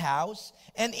of his house,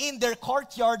 and in their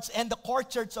courtyards and the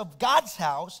courtyards of God's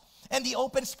house, and the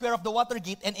open square of the water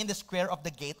gate, and in the square of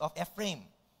the gate of Ephraim.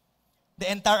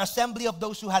 The entire assembly of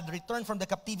those who had returned from the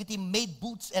captivity made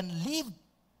booths and lived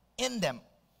in them.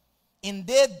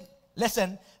 Indeed,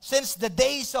 listen, since the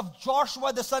days of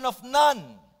Joshua the son of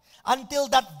Nun, until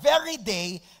that very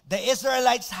day, the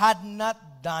Israelites had not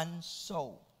done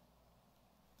so.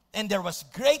 And there was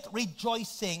great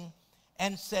rejoicing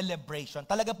and celebration.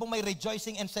 Talaga pong may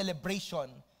rejoicing and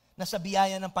celebration na sa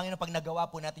biyaya ng Panginoon pag nagawa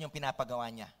po natin yung pinapagawa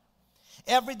niya.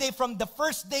 Every day from the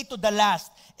first day to the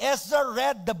last, Ezra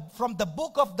read from the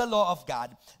book of the law of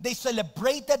God. They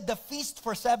celebrated the feast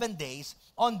for 7 days.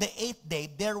 On the 8th day,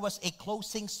 there was a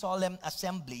closing solemn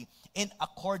assembly in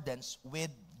accordance with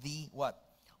the what?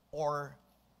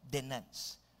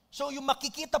 Ordinance. So yung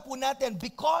makikita po natin,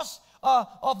 because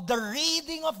of the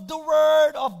reading of the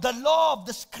word, of the law, of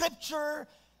the scripture,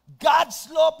 God's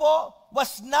law po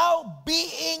was now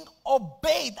being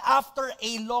obeyed after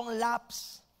a long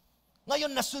lapse.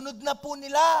 Ngayon, nasunod na po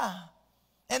nila.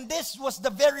 And this was the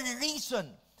very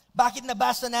reason bakit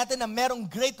nabasa natin na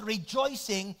merong great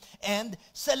rejoicing and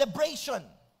celebration.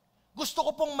 Gusto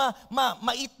ko pong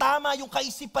maitama yung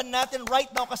kaisipan natin right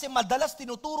now kasi madalas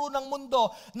tinuturo ng mundo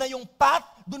na yung path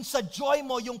dun sa joy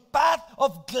mo, yung path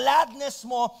of gladness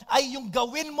mo ay yung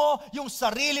gawin mo yung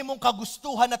sarili mong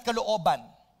kagustuhan at kalooban.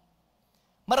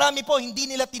 Marami po, hindi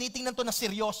nila tinitingnan to na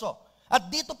seryoso. At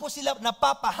dito po sila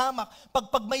napapahamak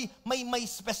pag may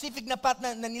specific na path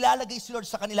na nilalagay si Lord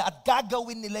sa kanila at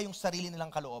gagawin nila yung sarili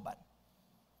nilang kalooban.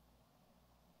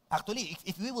 Actually,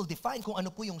 if we will define kung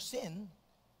ano po yung sin,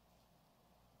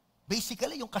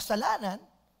 basically, yung kasalanan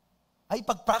ay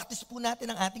pag-practice po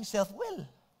natin ang ating self-will.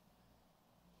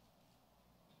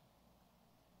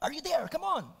 Are you there? Come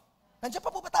on. Nandiyan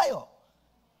pa po ba tayo?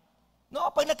 No,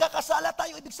 pag nagkakasala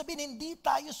tayo, ibig sabihin, hindi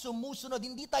tayo sumusunod,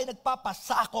 hindi tayo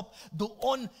nagpapasakop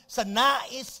doon sa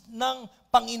nais ng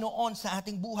Panginoon sa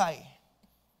ating buhay.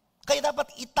 Kaya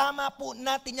dapat itama po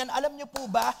natin yan. Alam niyo po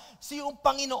ba, si yung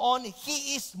Panginoon,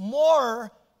 He is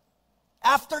more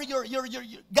after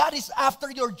God is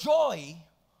after your joy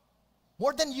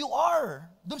more than you are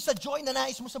dun sa joy na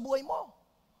nais mo sa buhay mo.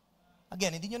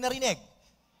 Again, hindi nyo narinig.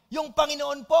 Yung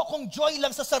Panginoon po, kung joy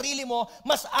lang sa sarili mo,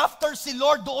 mas after si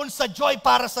Lord doon sa joy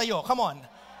para sa'yo. Come on.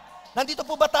 Nandito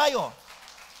po ba tayo?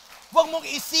 Huwag mong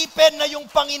isipin na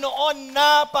yung Panginoon,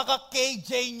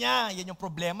 napaka-KJ niya. Yan yung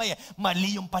problema eh.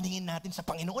 Mali yung paningin natin sa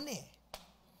Panginoon eh.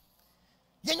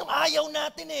 Yan yung ayaw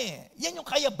natin eh. Yan yung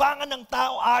kayabangan ng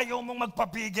tao. Ayaw mong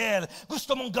magpapigil.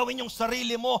 Gusto mong gawin yung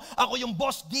sarili mo. Ako yung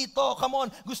boss dito. Come on.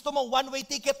 Gusto mo one-way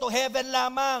ticket to heaven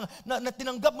lamang. Na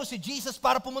tinanggap mo si Jesus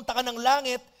para pumunta ka ng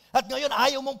langit. At ngayon,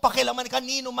 ayaw mong pakilaman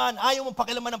kanino man. Ayaw mong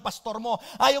pakilaman ng pastor mo.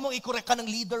 Ayaw mong i-correct ka ng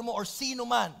leader mo or sino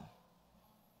man.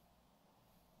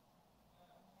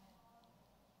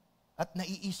 At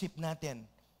naiisip natin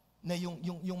na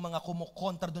yung mga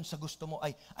kumukontra doon sa gusto mo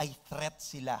ay threat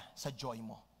sila sa joy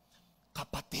mo.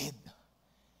 Kapatid,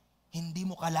 hindi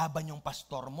mo kalaban yung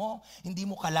pastor mo, hindi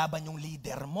mo kalaban yung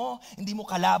leader mo, hindi mo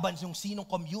kalaban yung sinong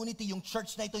community, yung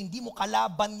church na ito, hindi mo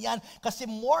kalaban yan. Kasi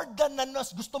more than na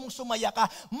gusto mong sumaya ka,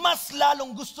 mas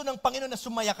lalong gusto ng Panginoon na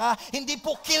sumaya ka. Hindi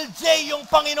po killjoy yung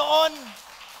Panginoon.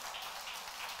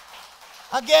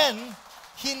 Again,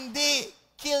 hindi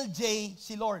killjoy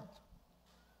si Lord.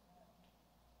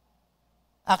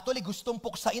 Actually, gustong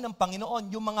puksain ng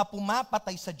Panginoon yung mga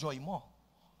pumapatay sa joy mo.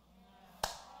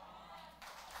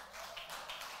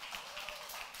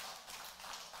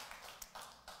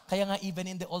 Kaya nga even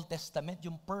in the Old Testament,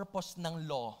 yung purpose ng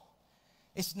law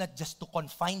is not just to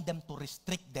confine them, to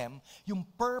restrict them. Yung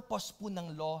purpose po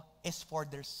ng law is for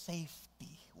their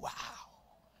safety. Wow!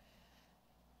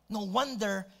 No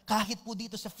wonder, kahit po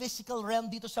dito sa physical realm,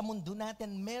 dito sa mundo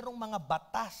natin, merong mga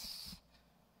batas.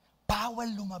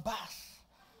 Bawal lumabas.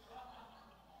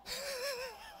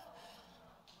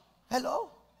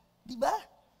 Hello? Di ba?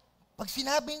 Pag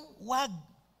sinabing wag.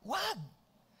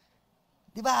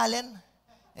 Di ba, Allen?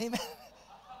 Amen.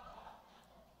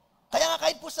 Kaya nga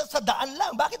kahit po sa daan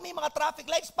lang, bakit may mga traffic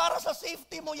lights? Para sa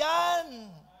safety mo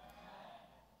yan.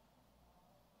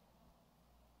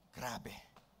 Grabe.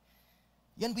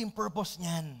 Yan po yung purpose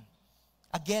niyan.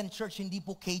 Again, church, hindi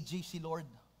po KJ si Lord.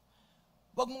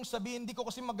 Huwag mong sabihin, hindi ko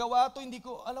kasi magawa to, hindi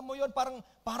ko, alam mo yon,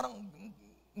 parang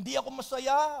hindi ako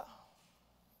masaya.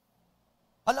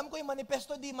 Alam ko yung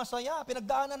manifesto, di masaya.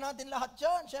 Pinagdaanan natin lahat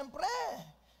yan, syempre.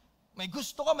 May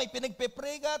gusto ka, may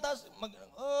pinagpe-pray ka, tapos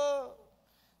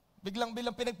biglang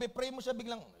pinagpe-pray mo siya,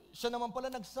 biglang siya naman pala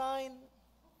nag-sign.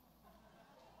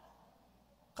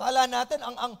 Kala natin,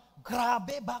 ang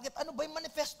grabe, bakit ano ba yung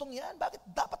manifestong yan?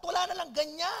 Bakit dapat wala na lang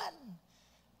ganyan?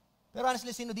 Pero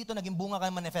honestly, sino dito naging bunga ka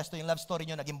ng manifesto? Yung love story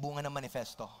nyo, naging bunga ng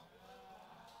manifesto.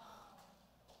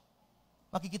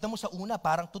 Makikita mo sa una,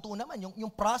 parang totoo naman,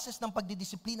 yung process ng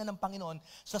pagdidisiplina ng Panginoon,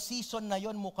 sa season na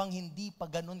yon mukhang hindi pa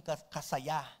ganun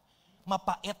kasaya.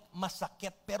 Mapait,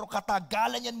 masakit, pero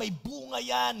katagalan yan, may bunga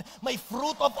yan, may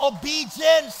fruit of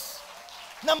obedience,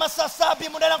 na masasabi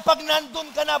mo na lang pag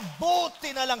nandun ka na, buti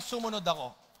na lang sumunod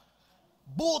ako.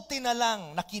 Buti na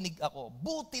lang nakinig ako.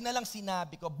 Buti na lang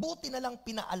sinabi ko. Buti na lang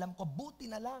pinaalam ko. Buti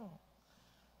na lang.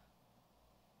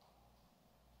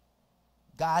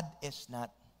 God is not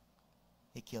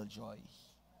a killjoy.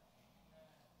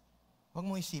 Huwag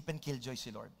mo isipin killjoy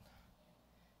si Lord.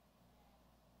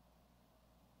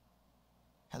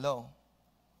 Hello?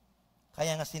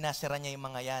 Kaya nga sinasira niya yung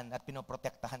mga yan at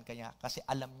pinoprotektahan kanya kasi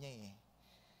alam niya eh.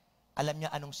 Alam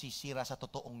niya anong sisira sa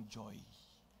totoong joy.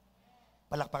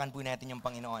 Palakpakan po natin yung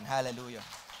Panginoon. Hallelujah.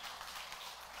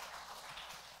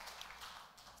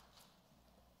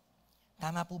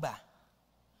 Tama po ba?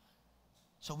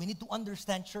 So we need to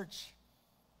understand, church,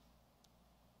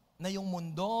 na yung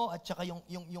mundo at saka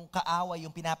yung kaaway,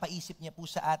 yung pinapaisip niya po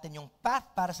sa atin, yung path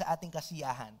para sa ating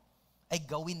kasiyahan, ay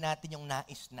gawin natin yung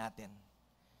nais natin.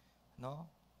 No?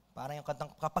 Parang yung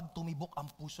kantang, kapag tumibok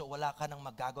ang puso, wala ka nang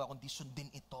magagawa kundi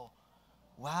sundin ito.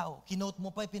 Wow, kinote mo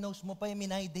pa, pinost mo pa yung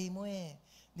minay day mo eh.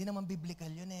 Hindi naman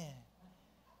biblical yun eh.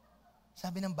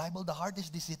 Sabi ng Bible, the heart is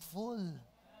deceitful.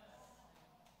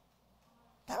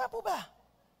 Tama po ba?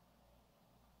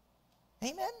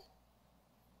 Amen?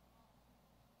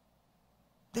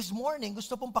 This morning,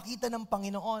 gusto pong pakita ng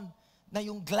Panginoon na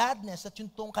yung gladness at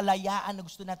yung tong kalayaan na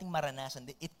gusto nating maranasan,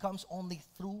 it comes only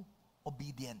through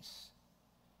obedience.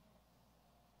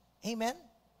 Amen?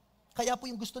 Kaya po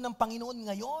yung gusto ng Panginoon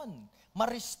ngayon,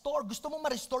 ma-restore. Gusto mo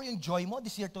ma-restore yung joy mo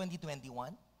this year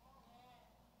 2021?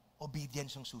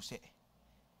 Obedience yung susi.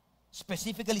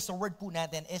 Specifically sa word po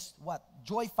natin is what?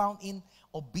 Joy found in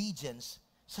obedience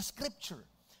sa Scripture.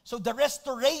 So the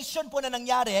restoration po na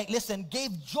nangyari, listen,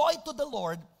 gave joy to the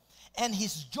Lord, and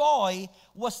His joy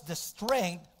was the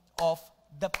strength of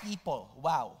the people.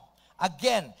 Wow.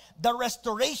 Again, the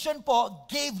restoration po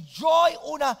gave joy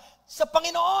una sa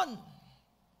Panginoon.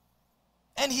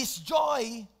 And His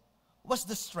joy was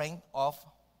the strength of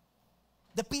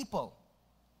the people.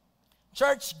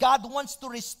 Church, God wants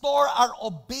to restore our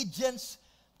obedience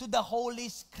to the Holy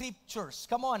Scriptures.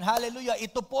 Come on, hallelujah.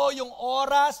 Ito po yung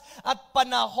oras at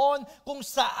panahon kung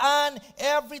saan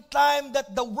every time that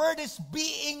the Word is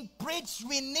being preached,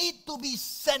 we need to be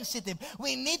sensitive.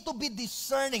 We need to be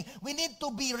discerning. We need to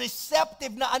be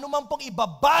receptive na anuman pong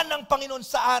ibaba ng Panginoon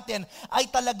sa atin ay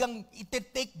talagang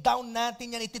iti-take down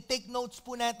natin yan, iti-take notes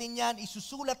po natin yan,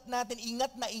 isusulat natin,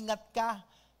 ingat na ingat ka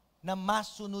na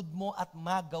masunod mo at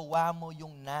magawa mo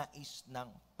yung nais ng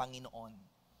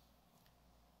Panginoon.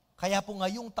 Kaya po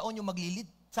ngayong taon yung maglilid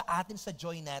sa atin sa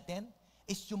joy natin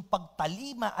is yung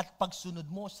pagtalima at pagsunod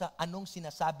mo sa anong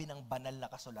sinasabi ng banal na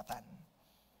kasulatan.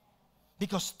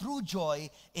 Because true joy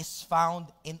is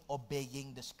found in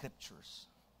obeying the Scriptures.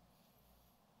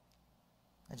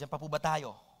 Nandiyan pa po ba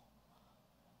tayo?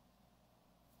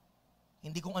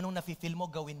 Hindi kung anong nafe-feel mo,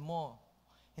 gawin mo.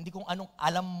 Hindi kung anong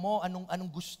alam mo,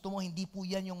 anong gusto mo, hindi po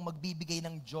yan yung magbibigay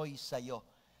ng joy sa'yo.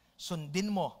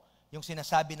 Sundin mo yung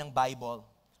sinasabi ng Bible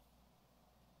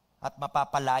at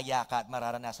mapapalaya ka at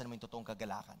mararanasan mo yung totoong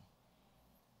kagalakan.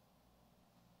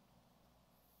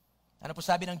 Ano po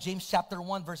sabi ng James chapter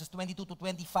 1 verses 22 to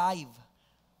 25?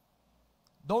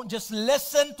 Don't just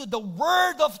listen to the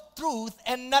word of truth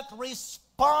and not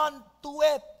respond to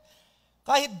it.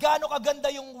 Kahit gaano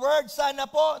kaganda yung word, sana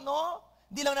po, no?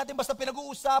 Hindi lang natin basta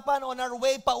pinag-uusapan on our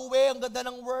way pa uwi, ang ganda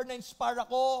ng word na inspire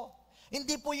ako.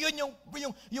 Hindi po yun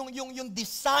yung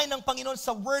design ng Panginoon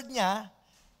sa word niya.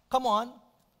 Come on.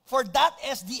 For that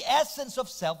is the essence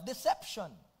of self-deception.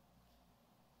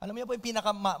 Alam niyo po yung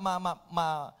pinaka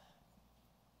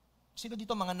sino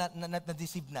dito mga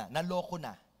na-deceive na, naloko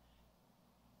na.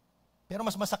 Pero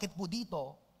mas masakit po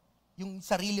dito, yung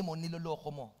sarili mo, niloloko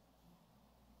mo.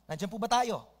 Nandiyan po ba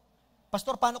tayo?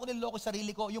 Pastor, paano ko niloloko yung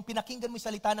sarili ko? Yung pinakinggan mo yung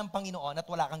salita ng Panginoon at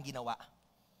wala kang ginawa.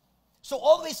 So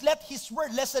always let His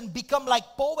word, listen, become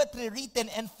like poetry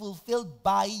written and fulfilled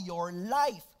by your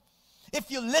life. If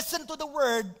you listen to the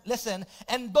word, listen,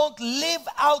 and don't live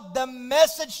out the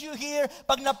message you hear,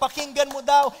 pag napakinggan mo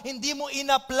daw, hindi mo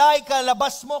in-apply,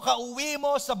 kalabas mo, kauwi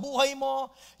mo, sa buhay mo,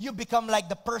 you become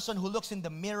like the person who looks in the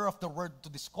mirror of the word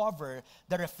to discover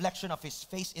the reflection of his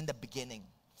face in the beginning.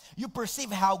 You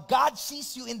perceive how God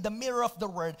sees you in the mirror of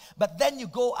the word, but then you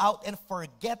go out and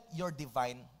forget your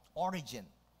divine origin.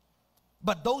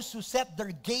 But those who set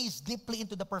their gaze deeply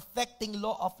into the perfecting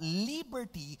law of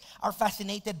liberty are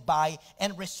fascinated by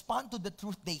and respond to the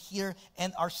truth they hear and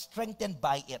are strengthened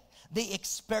by it. They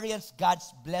experience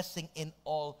God's blessing in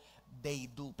all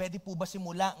they do. Pwede po ba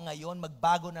simula ngayon,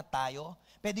 magbago na tayo?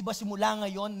 Pwede ba simula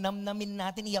ngayon, namnamin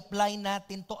natin, i-apply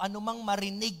natin to anumang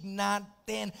marinig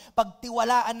natin,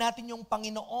 pagtiwalaan natin yung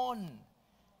Panginoon?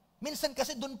 Minsan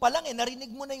kasi doon pa lang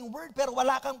narinig mo na yung word, pero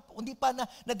hindi pa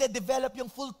nade-develop yung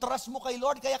full trust mo kay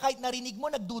Lord, kaya kahit narinig mo,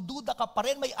 nagdududa ka pa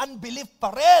rin, may unbelief pa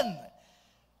rin.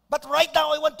 But right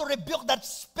now, I want to rebuke that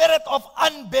spirit of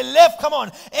unbelief, come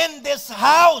on, in this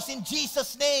house, in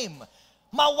Jesus' name.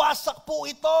 Mawasak po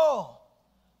ito.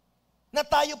 Na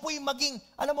tayo po'y maging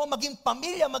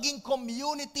pamilya, maging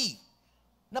community,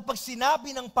 na pag sinabi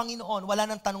ng Panginoon, wala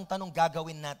nang tanong-tanong,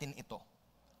 gagawin natin ito.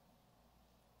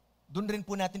 Doon rin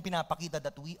po natin pinapakita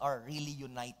that we are really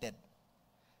united.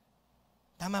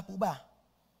 Tama po ba?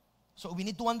 So we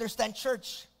need to understand,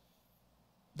 church,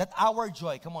 that our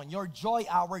joy, come on, your joy,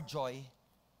 our joy,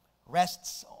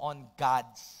 rests on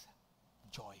God's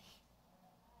joy.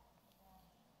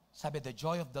 Sabi, the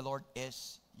joy of the Lord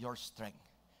is your strength.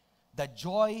 The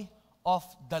joy of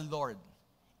the Lord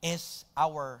is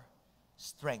our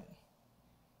strength.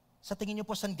 Sa tingin niyo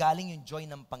po, saan galing yung joy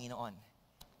ng Panginoon?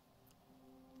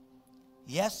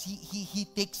 Yes, He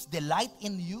takes delight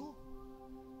in you.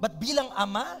 But bilang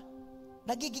Ama,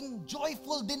 nagiging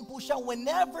joyful din po siya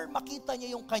whenever makita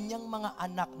niya yung kanyang mga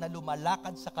anak na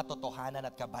lumalakad sa katotohanan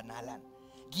at kabanalan.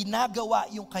 Ginagawa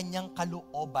yung kanyang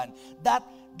kalooban.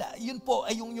 Yun po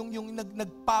ay yung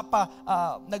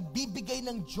nagbibigay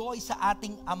ng joy sa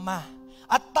ating Ama.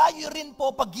 At tayo rin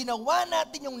po, pag ginawa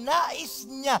natin yung nais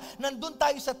niya, nandun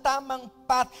tayo sa tamang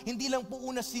path, hindi lang po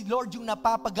una si Lord yung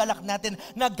napapagalak natin,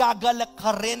 nagagalak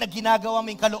ka rin na ginagawa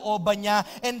mo yung kalooban niya.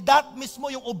 And that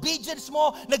mismo, yung obedience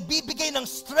mo, nagbibigay ng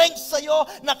strength sa'yo,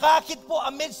 nakakit po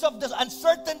amidst of the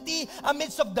uncertainty,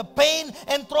 amidst of the pain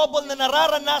and trouble na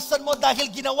nararanasan mo dahil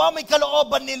ginawa mo yung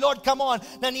kalooban ni Lord. Come on,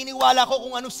 naniniwala ko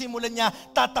kung anong simulan niya,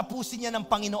 tatapusin niya ng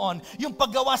Panginoon. Yung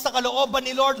paggawa sa kalooban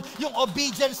ni Lord, yung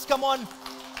obedience, come on,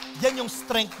 yan yung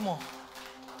strength mo.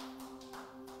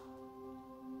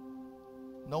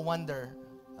 No wonder,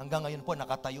 hanggang ngayon po,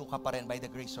 nakatayo ka pa rin by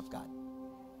the grace of God.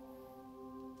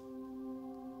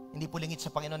 Hindi po lingid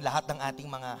sa Panginoon lahat ng ating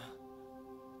mga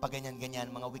pag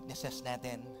ganyan-ganyan, mga weaknesses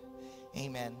natin.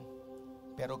 Amen.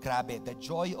 Pero grabe, the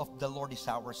joy of the Lord is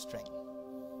our strength.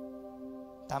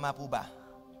 Tama po ba?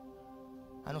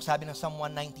 Anong sabi ng Psalm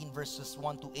 119 verses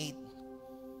 1 to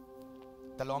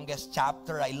 8? The longest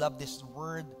chapter. I love this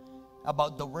word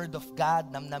about the word of God.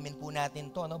 Namnamin po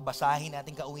natin to, no? Basahin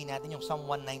natin, kauwi natin yung Psalm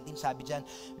 119. Sabi dyan,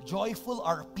 joyful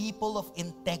are people of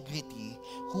integrity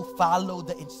who follow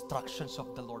the instructions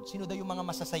of the Lord. Sino daw yung mga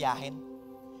masasayahin?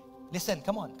 Listen,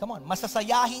 come on.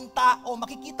 Masasayahing tao,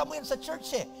 makikita mo yan sa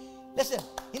church eh. Listen,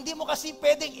 hindi mo kasi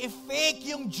pwedeng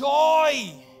i-fake yung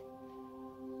joy.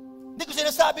 Hindi ko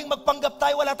sinasabing magpanggap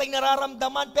tayo, wala tayong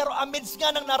nararamdaman, pero amidst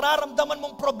nga ng nararamdaman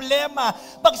mong problema,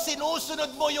 pag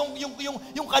sinusunod mo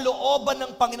yung kalooban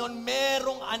ng Panginoon,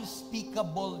 merong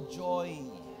unspeakable joy.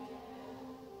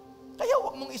 Kaya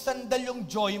huwag mong isandal yung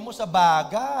joy mo sa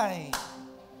bagay.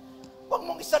 Huwag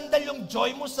mong isandal yung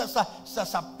joy mo sa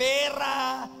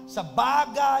pera, sa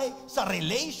bagay, sa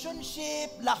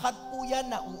relationship. Lahat po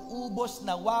yan nauubos,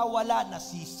 nawawala,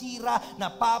 nasisira,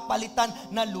 napapalitan,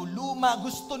 naluluma.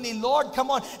 Gusto ni Lord,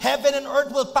 come on, heaven and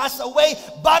earth will pass away,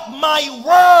 but my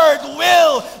word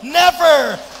will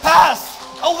never pass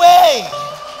away.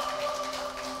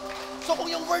 So kung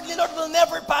yung word ni Lord will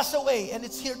never pass away, and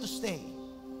it's here to stay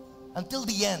until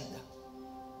the end,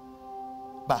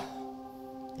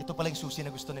 ito pala yung susi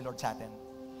na gusto ni Lord sa atin.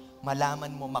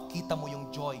 Malaman mo, makita mo yung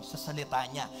joy sa salita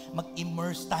niya.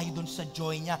 Mag-immerse tayo dun sa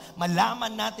joy niya.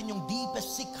 Malaman natin yung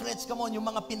deepest secrets, come on, yung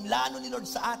mga pinlano ni Lord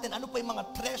sa atin. Ano pa yung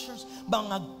mga treasures,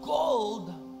 mga gold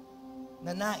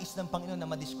na nais ng Panginoon na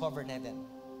ma-discover natin.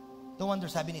 No wonder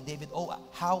sabi ni David, oh,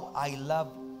 how I love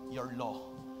your law.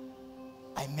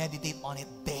 I meditate on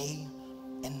it day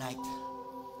and night.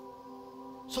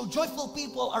 So joyful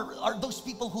people are those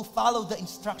people who follow the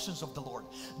instructions of the Lord.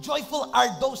 Joyful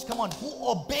are those, come on, who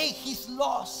obey His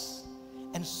laws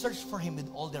and search for Him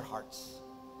with all their hearts.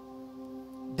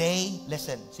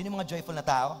 Listen, sino yung mga joyful na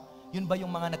tao? Yun ba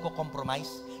yung mga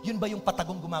nagko-compromise? Yun ba yung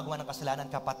patagong gumagawa ng kasalanan?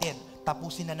 Kapatid,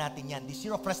 tapusin na natin yan. This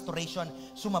year of restoration,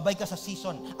 sumabay ka sa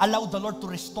season. Allow the Lord to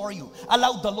restore you.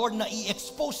 Allow the Lord na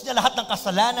i-expose niya lahat ng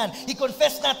kasalanan.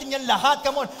 I-confess natin yan lahat.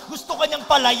 Come on, gusto ka niyang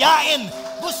palayain.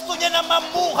 Gusto niya na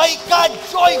mamuhay ka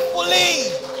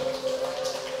joyfully.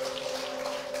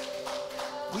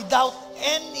 Without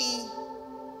any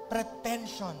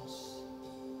pretensions.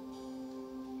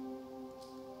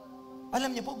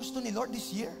 Alam niyo po, gusto ni Lord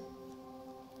this year,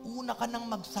 una ka nang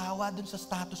magsawa dun sa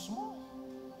status mo.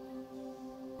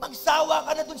 Magsawa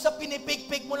ka na dun sa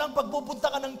pinipik-pik mo lang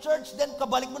pagpupunta ka ng church, then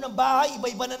kabalik mo ng bahay,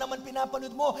 iba-iba na naman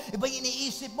pinapanood mo, iba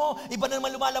iniisip mo, iba na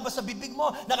naman lumalabas sa bibig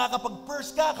mo,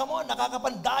 nakakapag-curse ka, come on,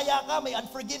 nakakapandaya ka, may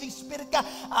unforgiving spirit ka.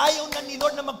 Ayaw na ni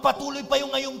Lord na magpatuloy pa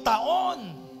yung ngayong taon.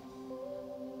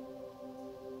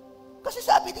 Kasi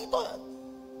sabi dito,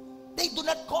 they do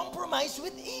not compromise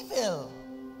with evil.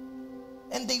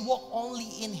 And they walk only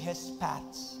in His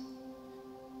paths.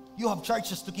 You have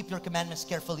charged us to keep your commandments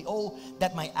carefully. Oh,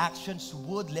 that my actions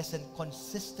would, listen,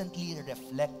 consistently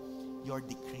reflect your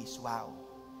decrees. Wow.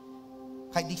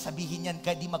 Kahit di sabihin yan,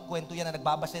 kahit di magkwento yan na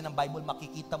nagbabasa yan ng Bible,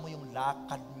 makikita mo yung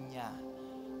lakad niya.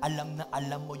 Alam na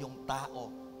alam mo yung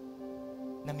tao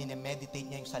na minemeditate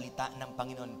niya yung salita ng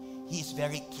Panginoon. He is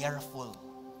very careful.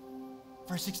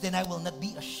 Verse 16, I will not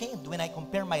be ashamed when I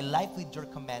compare my life with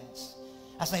your commands.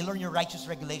 As I learn your righteous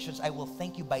regulations, I will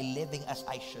thank you by living as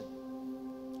I should.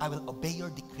 I will obey your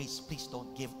decrees. Please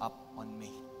don't give up on me.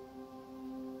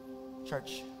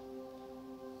 Church,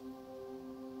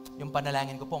 yung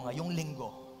panalangin ko po ngayong linggo,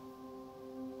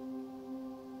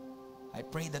 I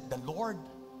pray that the Lord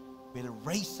will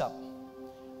raise up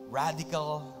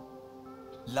radical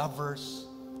lovers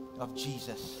of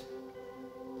Jesus.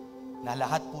 Na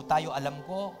lahat po tayo, alam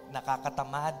ko,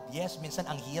 nakakatamad. Yes, minsan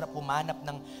ang hirap humanap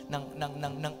ng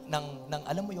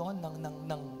alam mo yon,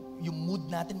 yung mood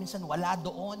natin minsan wala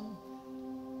doon.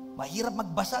 Mahirap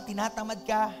magbasa, tinatamad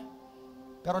ka.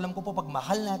 Pero alam ko po, pag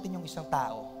mahal natin yung isang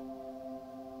tao,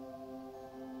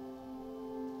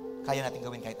 kaya natin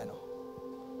gawin kahit ano.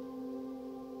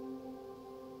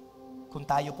 Kung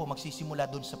tayo po magsisimula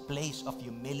dun sa place of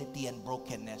humility and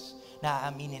brokenness,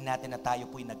 naaaminin natin na tayo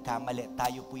po'y nagkamali,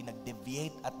 tayo po'y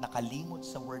nag-deviate at nakalimot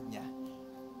sa word niya.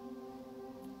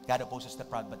 God opposes the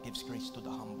proud but gives grace to the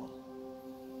humble.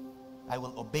 I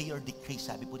will obey your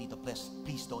decrees. Sabi po dito,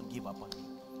 please don't give up on me.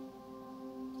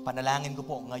 Panalangin ko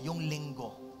po, ngayong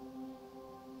linggo,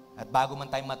 at bago man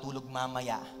tayo matulog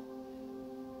mamaya,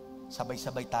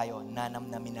 sabay-sabay tayo,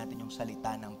 nanamnamin natin yung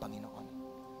salita ng Panginoon.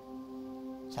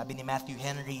 Sabi ni Matthew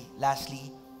Henry, lastly,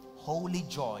 holy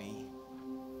joy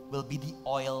will be the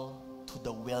oil to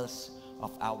the wells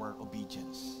of our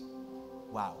obedience.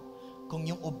 Wow. kung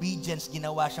yung obedience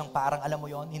ginawa siyang parang, alam mo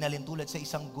yon, hinalintulad sa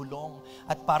isang gulong,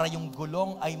 at para yung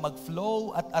gulong ay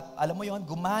mag-flow at alam mo yon,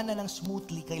 gumana ng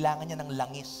smoothly, kailangan niya ng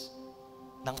langis,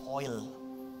 ng oil.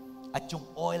 At yung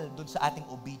oil dun sa ating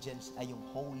obedience ay yung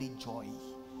holy joy.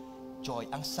 Joy.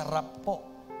 Ang sarap po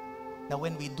na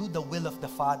when we do the will of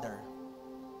the Father,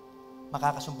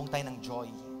 makakasumpong tayo ng joy.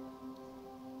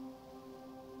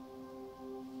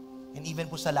 And even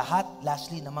po sa lahat,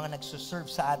 lastly, ng mga nagsuserve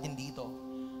sa atin dito,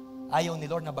 ayaw ni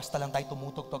Lord na basta lang tayo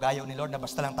tumutugtog. Ayaw ni Lord na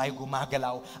basta lang tayo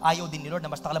gumagalaw. Ayaw din ni Lord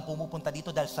na basta lang pumupunta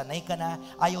dito dahil sanay ka na.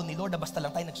 Ayaw ni Lord na basta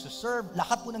lang tayo nagsuserve.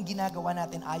 Lahat po ng ginagawa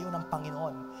natin, ayaw ng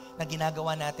Panginoon na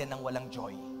ginagawa natin ng walang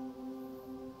joy.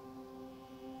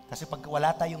 Kasi pag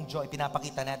wala tayong joy,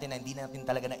 pinapakita natin na hindi natin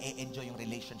talaga na-enjoy yung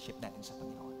relationship natin sa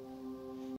Panginoon.